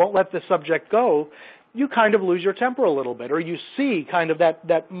relentless and I won't let the subject go, you kind of lose your temper a little bit, or you see kind of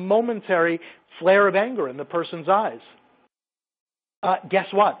that momentary flare of anger in the person's eyes. Guess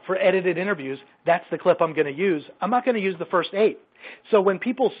what? For edited interviews, that's the clip I'm going to use. I'm not going to use the first 8. So when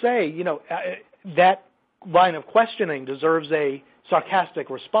people say, that line of questioning deserves a sarcastic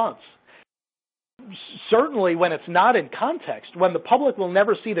response, certainly when it's not in context, when the public will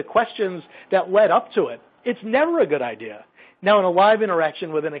never see the questions that led up to it, it's never a good idea. Now, in a live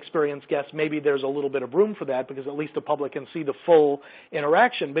interaction with an experienced guest, maybe there's a little bit of room for that because at least the public can see the full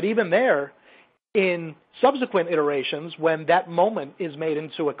interaction. But even there, in subsequent iterations, when that moment is made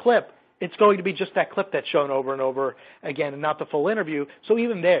into a clip, it's going to be just that clip that's shown over and over again and not the full interview. So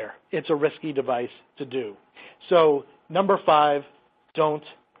even there, it's a risky device to do. So number 5, don't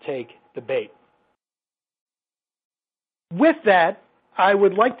take the bait. With that, I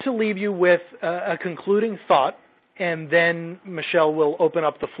would like to leave you with a concluding thought, and then Michelle will open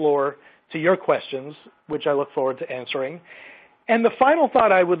up the floor to your questions, which I look forward to answering. And the final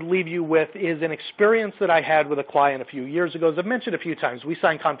thought I would leave you with is an experience that I had with a client a few years ago. As I've mentioned a few times, we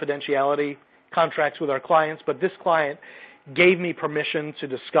sign confidentiality contracts with our clients, but this client gave me permission to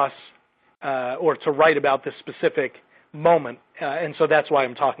discuss or to write about this specific moment, and so that's why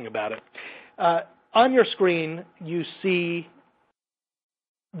I'm talking about it. On your screen, you see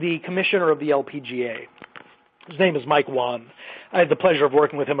the commissioner of the LPGA. His name is Mike Wan. I had the pleasure of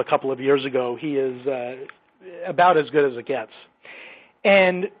working with him a couple of years ago. He is about as good as it gets.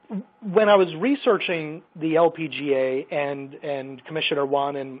 And when I was researching the LPGA and Commissioner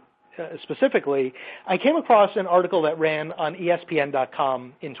Wan and specifically, I came across an article that ran on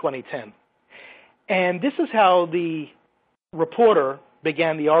ESPN.com in 2010. And this is how the reporter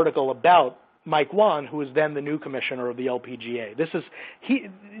began the article about Mike Wan, who is then the new commissioner of the LPGA. This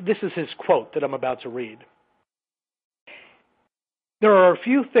is his quote that I'm about to read. There are a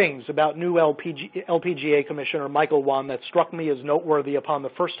few things about new LPGA Commissioner Michael Wan that struck me as noteworthy upon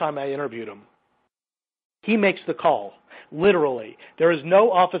the first time I interviewed him. He makes the call, literally. There is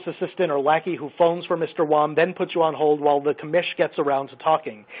no office assistant or lackey who phones for Mr. Wan, then puts you on hold while the commish gets around to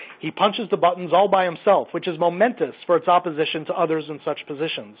talking. He punches the buttons all by himself, which is momentous for its opposition to others in such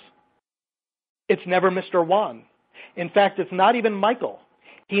positions. It's never Mr. Wan. In fact, it's not even Michael.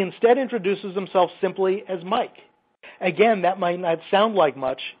 He instead introduces himself simply as Mike. Again, that might not sound like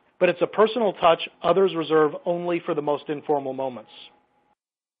much, but it's a personal touch others reserve only for the most informal moments.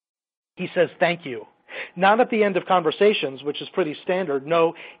 He says thank you. Not at the end of conversations, which is pretty standard.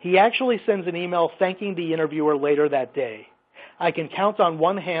 No, he actually sends an email thanking the interviewer later that day. I can count on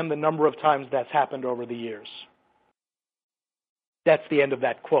one hand the number of times that's happened over the years. That's the end of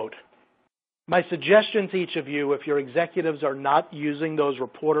that quote. My suggestion to each of you, if your executives are not using those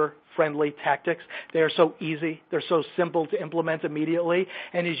reporter-friendly tactics, they are so easy, they're so simple to implement immediately,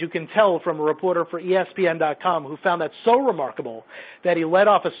 and as you can tell from a reporter for ESPN.com who found that so remarkable that he led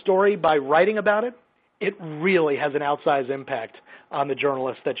off a story by writing about it, it really has an outsized impact on the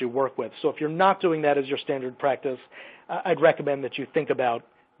journalists that you work with. So if you're not doing that as your standard practice, I'd recommend that you think about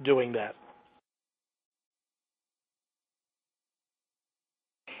doing that.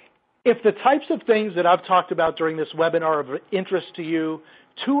 If the types of things that I've talked about during this webinar are of interest to you,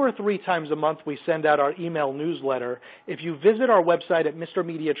 2 or 3 times a month we send out our email newsletter. If you visit our website at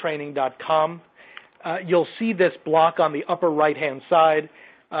mrmediatraining.com, you'll see this block on the upper right-hand side.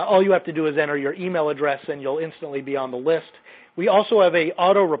 All you have to do is enter your email address and you'll instantly be on the list. We also have a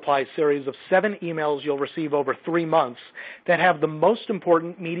auto-reply series of 7 emails you'll receive over 3 months that have the most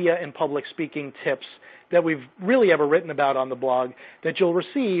important media and public speaking tips that we've really ever written about on the blog that you'll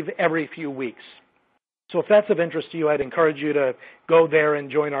receive every few weeks. So if that's of interest to you, I'd encourage you to go there and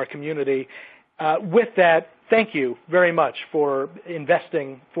join our community. With that, thank you very much for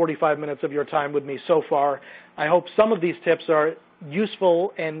investing 45 minutes of your time with me so far. I hope some of these tips are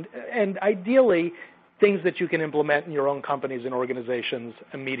useful and ideally things that you can implement in your own companies and organizations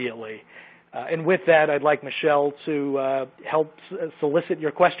immediately. And with that, I'd like Michelle to help solicit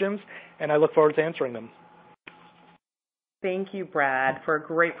your questions, and I look forward to answering them. Thank you, Brad, for a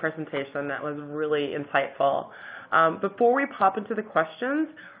great presentation. That was really insightful. Before we pop into the questions,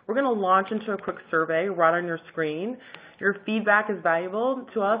 we're going to launch into a quick survey right on your screen. Your feedback is valuable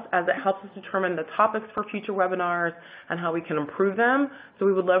to us as it helps us determine the topics for future webinars and how we can improve them. So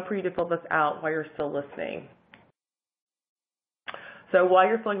we would love for you to fill this out while you're still listening. So while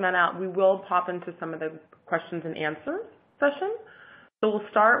you're filling that out, we will pop into some of the questions and answers session. So we'll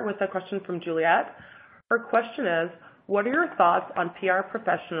start with a question from Juliet. Her question is, what are your thoughts on PR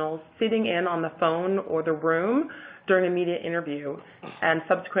professionals sitting in on the phone or the room during a media interview? And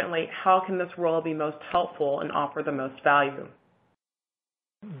subsequently, how can this role be most helpful and offer the most value?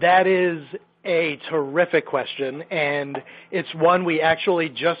 That is a terrific question, and it's one we actually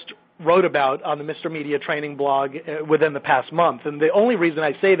just wrote about on the Mr. Media training blog within the past month. And the only reason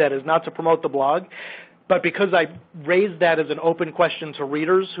I say that is not to promote the blog, but because I raised that as an open question to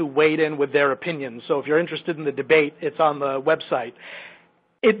readers who weighed in with their opinions. So if you're interested in the debate, it's on the website.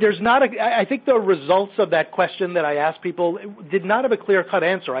 I think the results of that question that I asked people did not have a clear-cut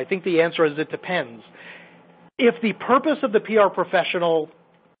answer. I think the answer is it depends. If the purpose of the PR professional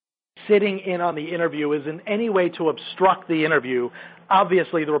sitting in on the interview is in any way to obstruct the interview,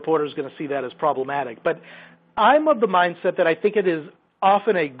 obviously the reporter is going to see that as problematic. But I'm of the mindset that I think it is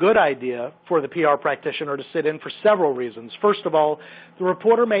often a good idea for the PR practitioner to sit in for several reasons. First of all, the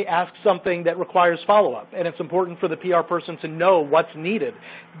reporter may ask something that requires follow-up, and it's important for the PR person to know what's needed.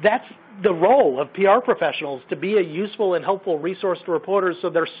 That's the role of PR professionals, to be a useful and helpful resource to reporters, so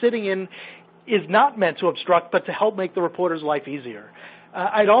their sitting in is not meant to obstruct, but to help make the reporter's life easier.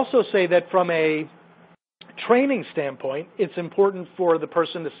 I'd also say that from a training standpoint, it's important for the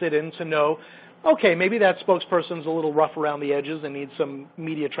person to sit in to know, okay, maybe that spokesperson's a little rough around the edges and needs some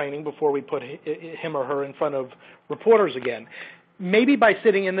media training before we put him or her in front of reporters again. Maybe by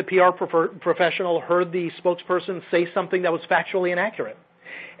sitting in, the PR professional heard the spokesperson say something that was factually inaccurate,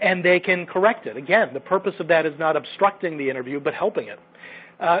 and they can correct it. Again, the purpose of that is not obstructing the interview, but helping it.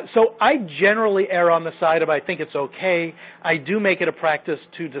 So I generally err on the side of I think it's okay. I do make it a practice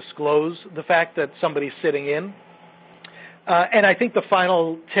to disclose the fact that somebody's sitting in. And I think the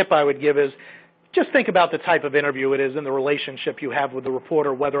final tip I would give is just think about the type of interview it is and the relationship you have with the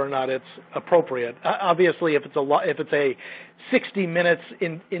reporter, whether or not it's appropriate. Obviously, if it's a 60 minutes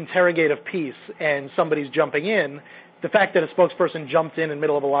interrogative piece and somebody's jumping in, the fact that a spokesperson jumped in the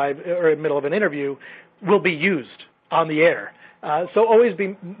middle of an interview will be used on the air. So always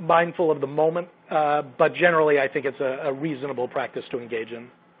be mindful of the moment, but generally I think it's a reasonable practice to engage in.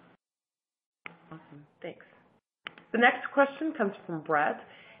 Awesome, thanks. The next question comes from Brett.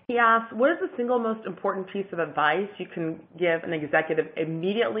 He asks, what is the single most important piece of advice you can give an executive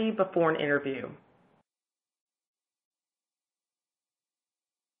immediately before an interview?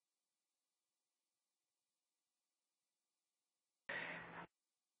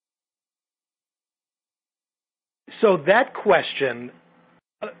 So that question,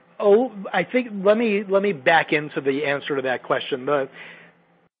 I think let me back into the answer to that question.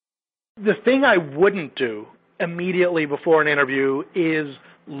 The thing I wouldn't do immediately before an interview is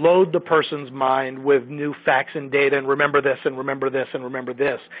load the person's mind with new facts and data and remember this and remember this and remember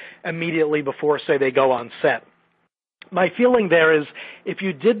this immediately before, say, they go on set. My feeling there is if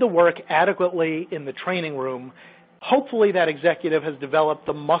you did the work adequately in the training room, hopefully that executive has developed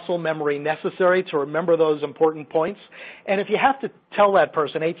the muscle memory necessary to remember those important points. And if you have to tell that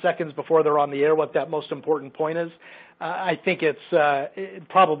person 8 seconds before they're on the air what that most important point is, I think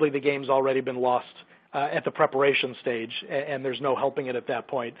probably the game's already been lost at the preparation stage, and there's no helping it at that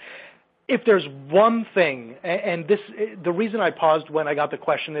point. If there's one thing, and the reason I paused when I got the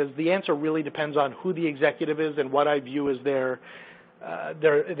question is the answer really depends on who the executive is and what I view as their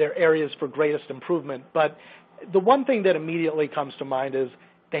areas for greatest improvement. But the one thing that immediately comes to mind is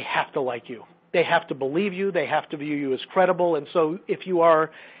they have to like you. They have to believe you. They have to view you as credible. And so if you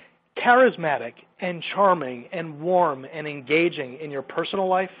are charismatic and charming and warm and engaging in your personal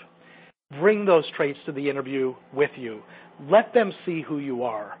life, bring those traits to the interview with you. Let them see who you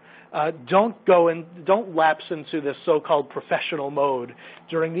are. Don't lapse into this so-called professional mode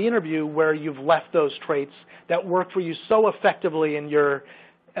during the interview where you've left those traits that work for you so effectively in your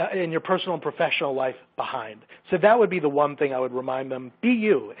personal and professional life behind. So that would be the one thing I would remind them. Be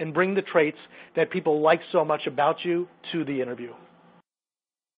you and bring the traits that people like so much about you to the interview.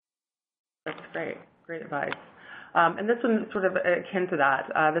 That's great. Great advice. And this one sort of akin to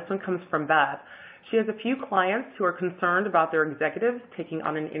that. This one comes from Beth. She has a few clients who are concerned about their executives taking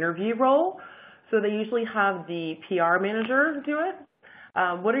on an interview role, so they usually have the PR manager do it.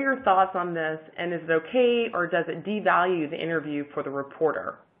 What are your thoughts on this, and is it okay, or does it devalue the interview for the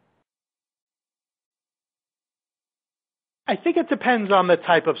reporter? I think it depends on the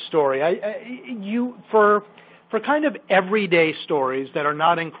type of story. For For kind of everyday stories that are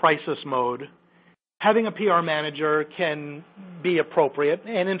not in crisis mode, having a PR manager can be appropriate.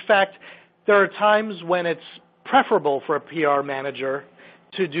 And in fact, there are times when it's preferable for a PR manager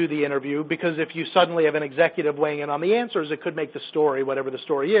to do the interview, because if you suddenly have an executive weighing in on the answers, it could make the story, whatever the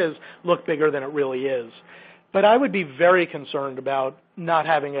story is, look bigger than it really is. But I would be very concerned about not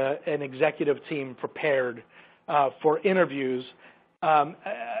having an executive team prepared for interviews.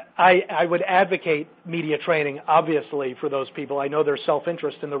 I would advocate media training, obviously, for those people. I know there's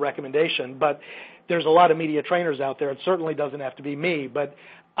self-interest in the recommendation, but there's a lot of media trainers out there. It certainly doesn't have to be me, but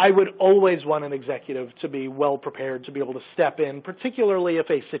I would always want an executive to be well prepared to be able to step in, particularly if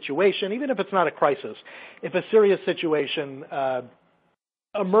a situation, even if it's not a crisis, if a serious situation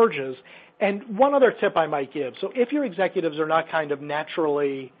emerges. And one other tip I might give, so if your executives are not kind of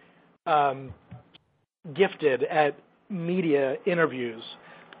naturally gifted at media interviews,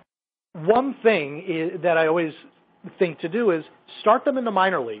 one thing that I always think to do is start them in the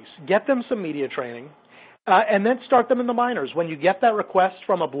minor leagues, get them some media training, and then start them in the minors. When you get that request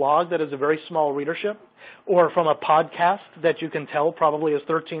from a blog that has a very small readership, or from a podcast that you can tell probably has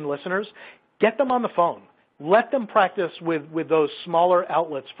 13 listeners, get them on the phone. Let them practice with those smaller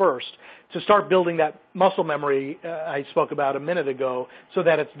outlets first to start building that muscle memory I spoke about a minute ago, so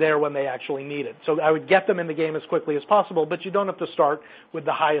that it's there when they actually need it. So I would get them in the game as quickly as possible, but you don't have to start with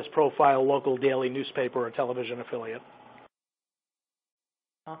the highest profile local daily newspaper or television affiliate.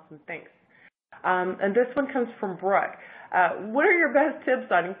 Awesome, thanks. And this one comes from Brooke. What are your best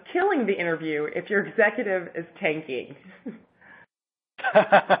tips on killing the interview if your executive is tanking?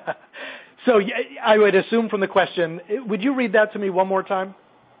 So I would assume from the question, would you read that to me one more time?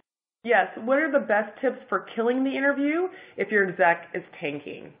 Yes. What are the best tips for killing the interview if your exec is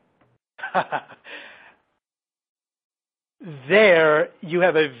tanking? There, you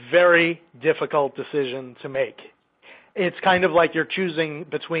have a very difficult decision to make. It's kind of like you're choosing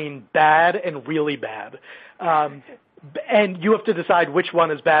between bad and really bad. And you have to decide which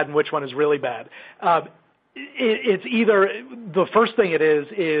one is bad and which one is really bad. It's either, the first thing it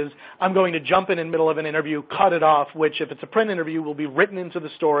is I'm going to jump in the middle of an interview, cut it off, which if it's a print interview will be written into the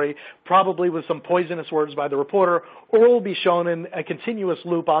story, probably with some poisonous words by the reporter, or it will be shown in a continuous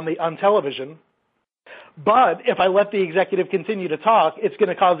loop on television. But if I let the executive continue to talk, it's going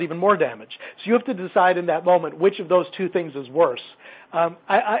to cause even more damage. So you have to decide in that moment which of those two things is worse.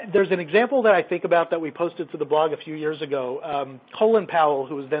 There's an example that I think about that we posted to the blog a few years ago. Colin Powell,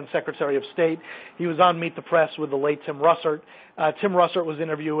 who was then Secretary of State, he was on Meet the Press with the late Tim Russert. Tim Russert was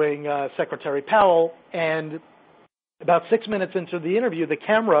interviewing Secretary Powell, and about 6 minutes into the interview, the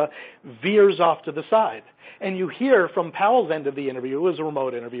camera veers off to the side. And you hear from Powell's end of the interview, it was a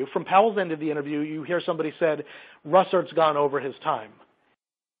remote interview, from Powell's end of the interview, you hear somebody said, Russert's gone over his time.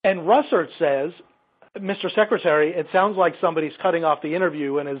 And Russert says, Mr. Secretary, it sounds like somebody's cutting off the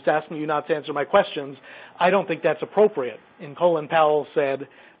interview and is asking you not to answer my questions. I don't think that's appropriate. And Colin Powell said,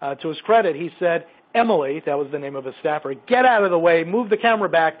 to his credit, he said, Emily, that was the name of his staffer, get out of the way, move the camera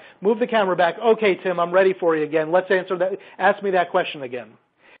back. Okay, Tim, I'm ready for you again. Let's answer that. Ask me that question again.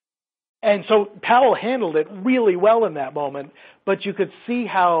 And so Powell handled it really well in that moment, but you could see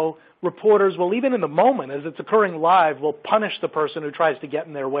how reporters will, even in the moment, as it's occurring live, will punish the person who tries to get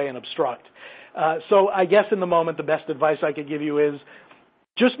in their way and obstruct. So I guess in the moment, the best advice I could give you is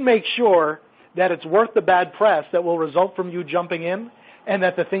just make sure that it's worth the bad press that will result from you jumping in, and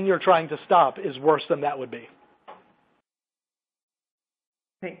that the thing you're trying to stop is worse than that would be.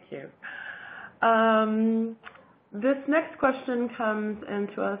 Thank you. This next question comes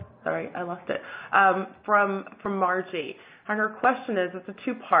into us, sorry, I lost it, from Margie. And her question is, it's a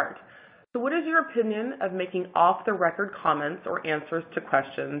two-part. So what is your opinion of making off-the-record comments or answers to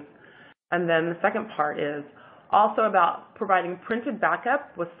questions? And then the second part is also about providing printed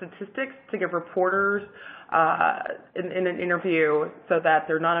backup with statistics to give reporters in an interview so that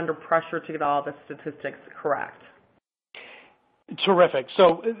they're not under pressure to get all the statistics correct. Terrific.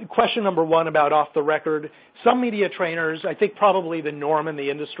 So question number one about off the record. Some media trainers, I think probably the norm in the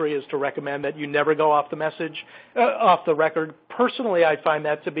industry is to recommend that you never go off the record. Personally, I find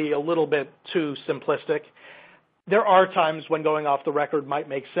that to be a little bit too simplistic. There are times when going off the record might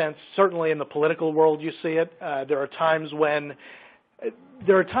make sense. Certainly in the political world you see it. There are times,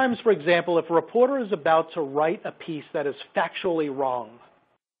 for example, if a reporter is about to write a piece that is factually wrong,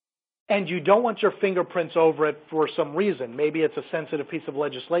 and you don't want your fingerprints over it for some reason. Maybe it's a sensitive piece of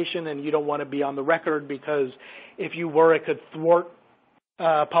legislation and you don't want to be on the record because if you were, it could thwart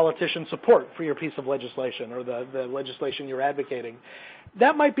politician support for your piece of legislation or the legislation you're advocating.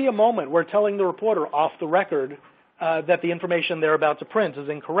 That might be a moment where telling the reporter off the record that the information they're about to print is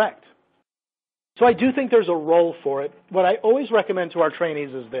incorrect. So I do think there's a role for it. What I always recommend to our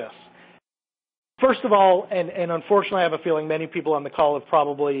trainees is this. First of all, and unfortunately I have a feeling many people on the call have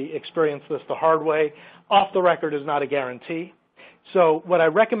probably experienced this the hard way, off the record is not a guarantee. So what I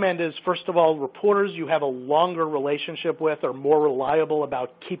recommend is, first of all, reporters you have a longer relationship with are more reliable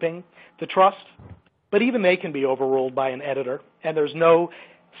about keeping the trust, but even they can be overruled by an editor, and there's no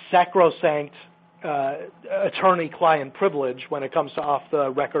sacrosanct attorney-client privilege when it comes to off the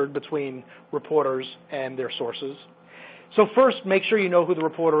record between reporters and their sources. So first, make sure you know who the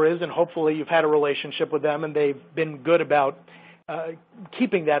reporter is, and hopefully you've had a relationship with them and they've been good about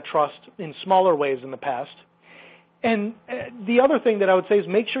keeping that trust in smaller ways in the past. And the other thing that I would say is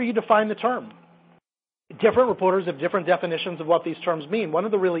make sure you define the term. Different reporters have different definitions of what these terms mean. One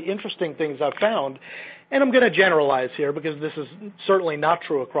of the really interesting things I've found, and I'm going to generalize here because this is certainly not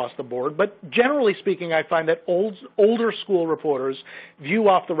true across the board, but generally speaking, I find that older school reporters view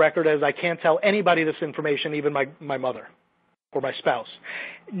off the record as I can't tell anybody this information, even my mother or my spouse.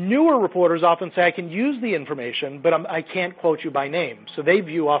 Newer reporters often say I can use the information, but I can't quote you by name. So they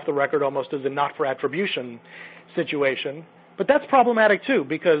view off the record almost as a not for attribution situation. But that's problematic too,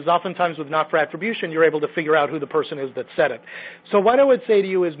 because oftentimes with not for attribution, you're able to figure out who the person is that said it. So what I would say to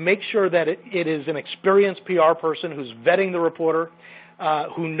you is make sure that it is an experienced PR person who's vetting the reporter,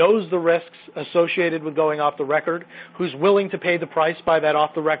 who knows the risks associated with going off the record, who's willing to pay the price by that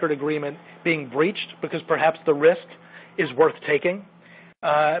off-the-record agreement being breached because perhaps the risk is worth taking.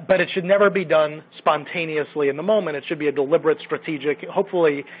 But it should never be done spontaneously in the moment. It should be a deliberate, strategic,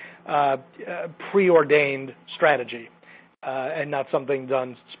 hopefully preordained strategy. And not something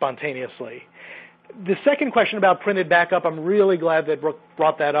done spontaneously. The second question about printed backup, I'm really glad that Brooke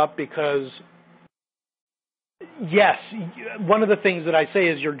brought that up because, yes, one of the things that I say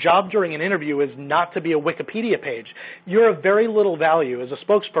is your job during an interview is not to be a Wikipedia page. You're of very little value as a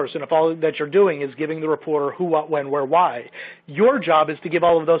spokesperson if all that you're doing is giving the reporter who, what, when, where, why. Your job is to give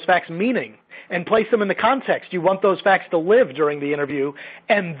all of those facts meaning and place them in the context. You want those facts to live during the interview,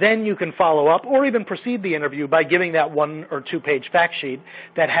 and then you can follow up or even precede the interview by giving that 1 or 2 page fact sheet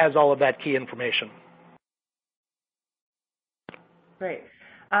that has all of that key information. Great.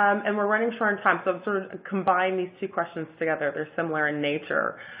 And we're running short on time, so I've sort of combined these 2 questions together. They're similar in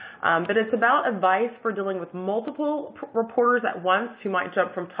nature. But it's about advice for dealing with multiple reporters at once who might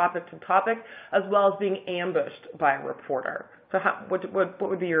jump from topic to topic, as well as being ambushed by a reporter. So what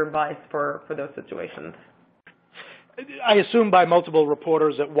would be your advice for those situations? I assume by multiple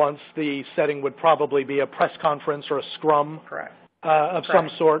reporters at once, the setting would probably be a press conference or a scrum. Correct. Of some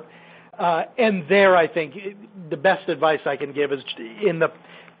sort. And there, I think, the best advice I can give is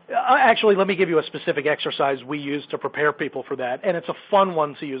actually, let me give you a specific exercise we use to prepare people for that, and it's a fun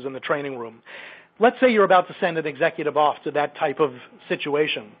one to use in the training room. Let's say you're about to send an executive off to that type of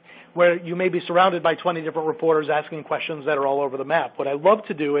situation where you may be surrounded by 20 different reporters asking questions that are all over the map. What I love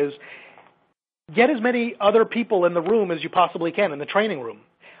to do is get as many other people in the room as you possibly can in the training room.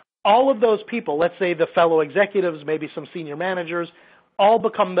 All of those people, let's say the fellow executives, maybe some senior managers, all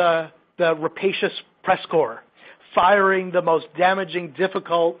become the rapacious press corps, firing the most damaging,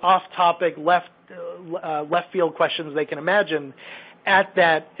 difficult, off-topic, left field questions they can imagine at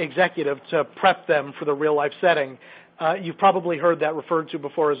that executive to prep them for the real-life setting. You've probably heard that referred to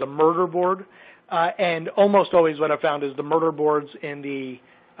before as a murder board, and almost always what I've found is the murder boards in the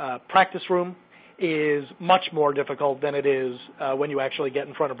practice room is much more difficult than it is when you actually get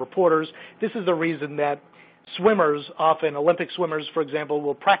in front of reporters. This is the reason that swimmers, often Olympic swimmers, for example,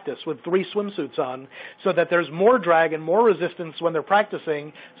 will practice with 3 swimsuits on so that there's more drag and more resistance when they're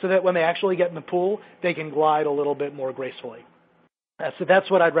practicing so that when they actually get in the pool, they can glide a little bit more gracefully. So that's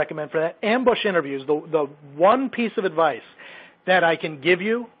what I'd recommend for that. Ambush interviews, the one piece of advice that I can give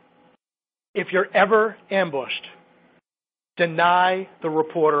you, if you're ever ambushed, deny the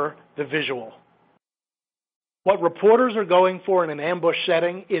reporter the visual. What reporters are going for in an ambush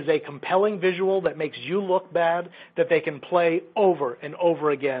setting is a compelling visual that makes you look bad that they can play over and over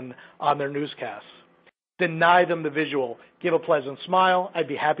again on their newscasts. Deny them the visual. Give a pleasant smile. I'd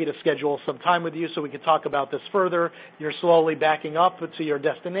be happy to schedule some time with you so we can talk about this further. You're slowly backing up to your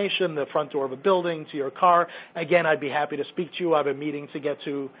destination, the front door of a building, to your car. Again, I'd be happy to speak to you. I have a meeting to get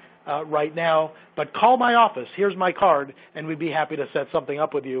to right now, but call my office. Here's my card, and we'd be happy to set something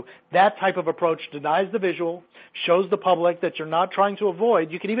up with you. That type of approach denies the visual, shows the public that you're not trying to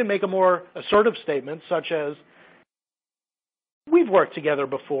avoid. You can even make a more assertive statement, such as, we've worked together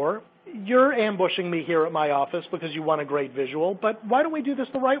before. You're ambushing me here at my office because you want a great visual, but why don't we do this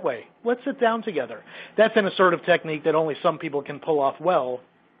the right way? Let's sit down together. That's an assertive technique that only some people can pull off well,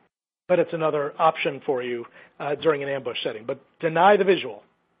 but it's another option for you during an ambush setting. But deny the visual.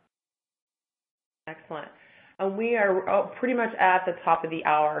 Excellent. And we are pretty much at the top of the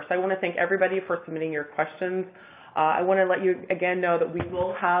hour, so I want to thank everybody for submitting your questions. I want to let you again know that we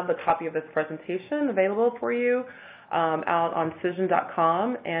will have a copy of this presentation available for you out on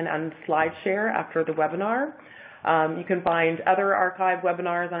cision.com and on SlideShare after the webinar. You can find other archived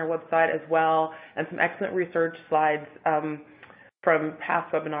webinars on our website as well, and some excellent research slides from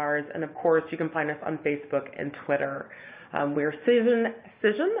past webinars. And of course, you can find us on Facebook and Twitter. We're Cision,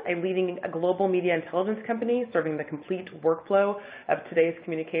 a leading global media intelligence company serving the complete workflow of today's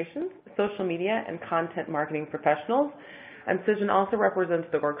communications, social media, and content marketing professionals. And Cision also represents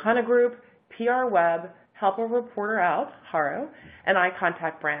the Gorkana Group, PR Web, Help a Reporter Out, Haro, and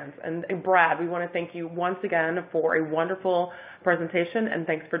iContact Brands. And Brad, we want to thank you once again for a wonderful presentation, and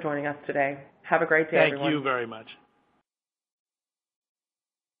thanks for joining us today. Have a great day, everyone. Thank you very much.